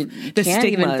how people, or the can't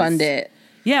even fund it.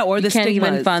 Yeah, or the can't stigmas.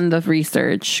 even fund the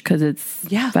research because it's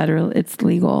federal. It's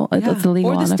legal. It's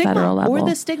illegal on a federal level. Or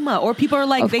the stigma. Or people are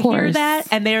like, they hear that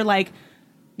and they're like,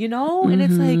 and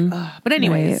it's like, ugh. But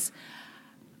anyways,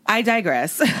 I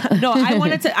digress. No, I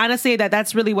wanted to honestly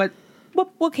that's really what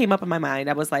came up in my mind.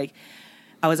 I was like,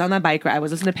 I was on that bike ride. I was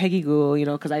listening to Peggy Gou,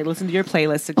 because I listened to your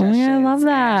playlist suggestions. Oh yeah, I love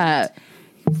that.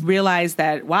 Realize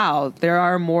that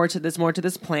there's more to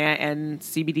this plant, and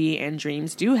CBD and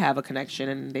dreams do have a connection,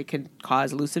 and they can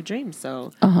cause lucid dreams.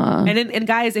 So and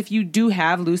guys, if you do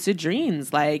have lucid dreams,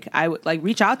 I would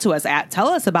reach out to us tell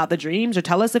us about the dreams, or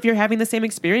tell us if you're having the same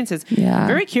experiences.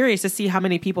 Very curious to see how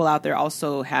many people out there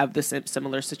also have the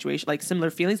similar situation,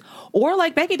 similar feelings, or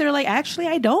like Becky, they're like, actually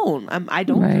I don't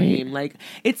dream.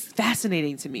 It's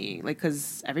fascinating to me,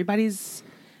 because everybody's.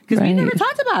 Because we never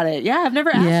talked about it. Yeah, I've never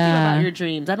asked you about your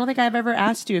dreams. I don't think I've ever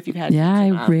asked you if you've had dreams.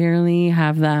 I rarely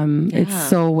have them. Yeah.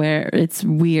 It's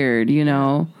weird,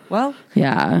 Well,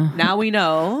 now we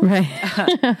know.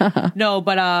 Right. No,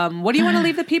 but what do you want to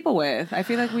leave the people with? I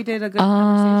feel like we did a good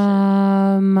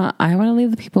conversation. I want to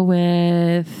leave the people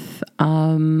with,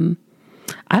 I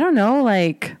don't know,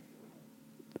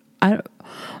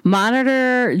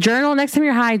 journal next time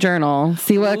you're high, journal,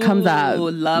 see what comes up.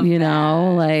 Love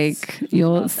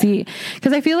you'll see,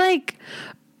 because I feel like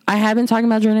I have been talking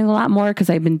about journaling a lot more because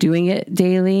I've been doing it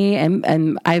daily,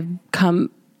 and I've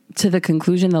come to the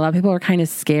conclusion that a lot of people are kind of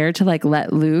scared to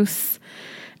let loose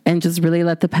and just really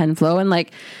let the pen flow. And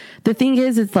the thing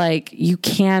is, it's you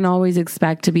can't always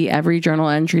expect every journal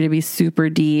entry to be super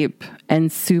deep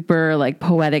and super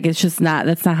poetic. It's just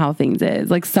that's not how things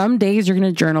is. Some days you're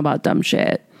going to journal about dumb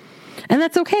shit, and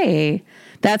that's okay.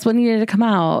 That's what needed to come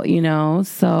out,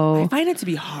 so. I find it to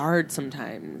be hard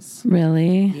sometimes.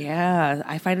 Really? Yeah.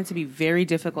 I find it to be very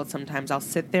difficult sometimes. I'll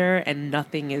sit there and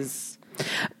nothing is.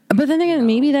 But then again,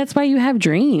 maybe that's why you have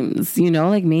dreams,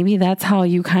 maybe that's how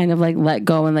you kind of let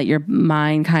go and let your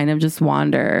mind kind of just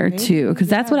wander too. Because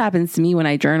that's what happens to me when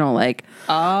I journal.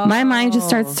 My mind just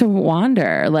starts to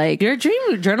wander. Your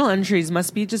dream journal entries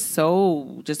must be just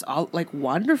all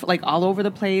wonderful, all over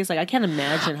the place. I can't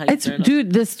imagine how you journal.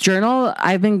 Dude, this journal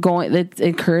I've been going, it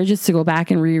encourages to go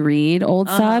back and reread old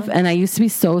stuff. And I used to be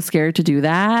so scared to do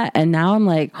that. And now I'm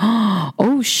like,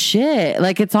 oh shit.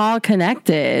 It's all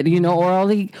connected,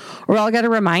 or I'll get a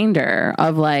reminder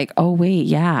of oh wait,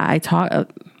 yeah, I talk.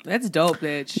 That's dope,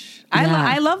 bitch.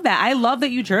 I love that. I love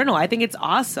that you journal. I think it's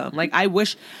awesome. I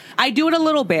wish I do it a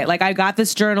little bit. I got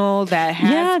this journal that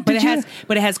has,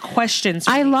 but it has questions.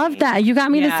 I love that. You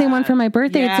got me the same one for my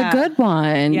birthday. It's a good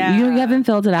one. Yeah. You haven't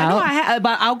filled it out. I know,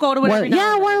 but I'll go to it every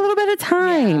now and then. one a little bit at a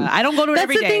time. Yeah. I don't go to it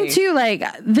every day. That's the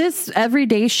thing too. This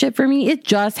everyday shit for me, it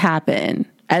just happened.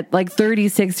 at like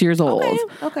 36 years old.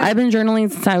 Okay. I've been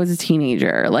journaling since I was a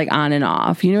teenager, like on and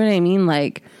off. You know what I mean?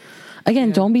 Like,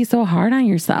 again, don't be so hard on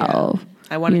yourself. Yeah.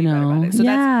 I want to be better about it. So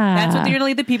that's what you're going to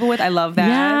leave the people with. I love that.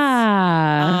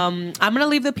 Yeah. I'm going to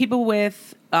leave the people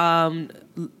with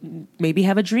maybe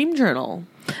have a dream journal.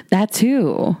 That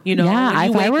too. You know, yeah.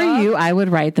 If I were you, I would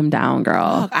write them down,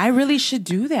 girl. I really should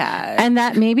do that. And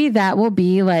that maybe that will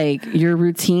be like your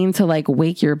routine to like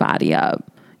wake your body up.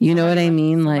 You know what I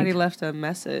mean? Like somebody left a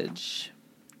message.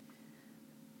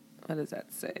 What does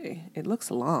that say? It looks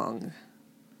long.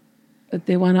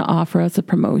 They want to offer us a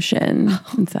promotion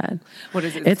instead. What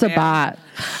is it? It's a bot.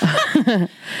 Okay.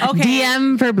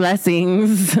 DM for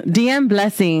blessings. DM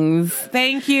blessings.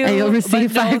 Thank you. And you'll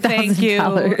receive $5,000. Thank you.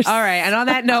 All right. And on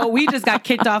that note, we just got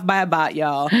kicked off by a bot,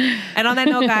 y'all. And on that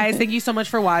note, guys, thank you so much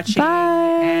for watching.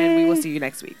 Bye. And we will see you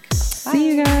next week. Bye.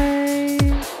 See you guys.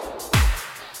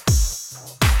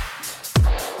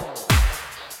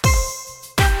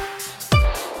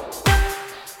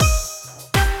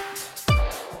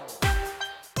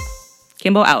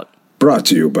 Kimbo out. Brought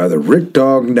to you by the Rick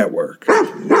Dog Network.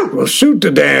 Well, shoot the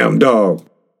damn dog.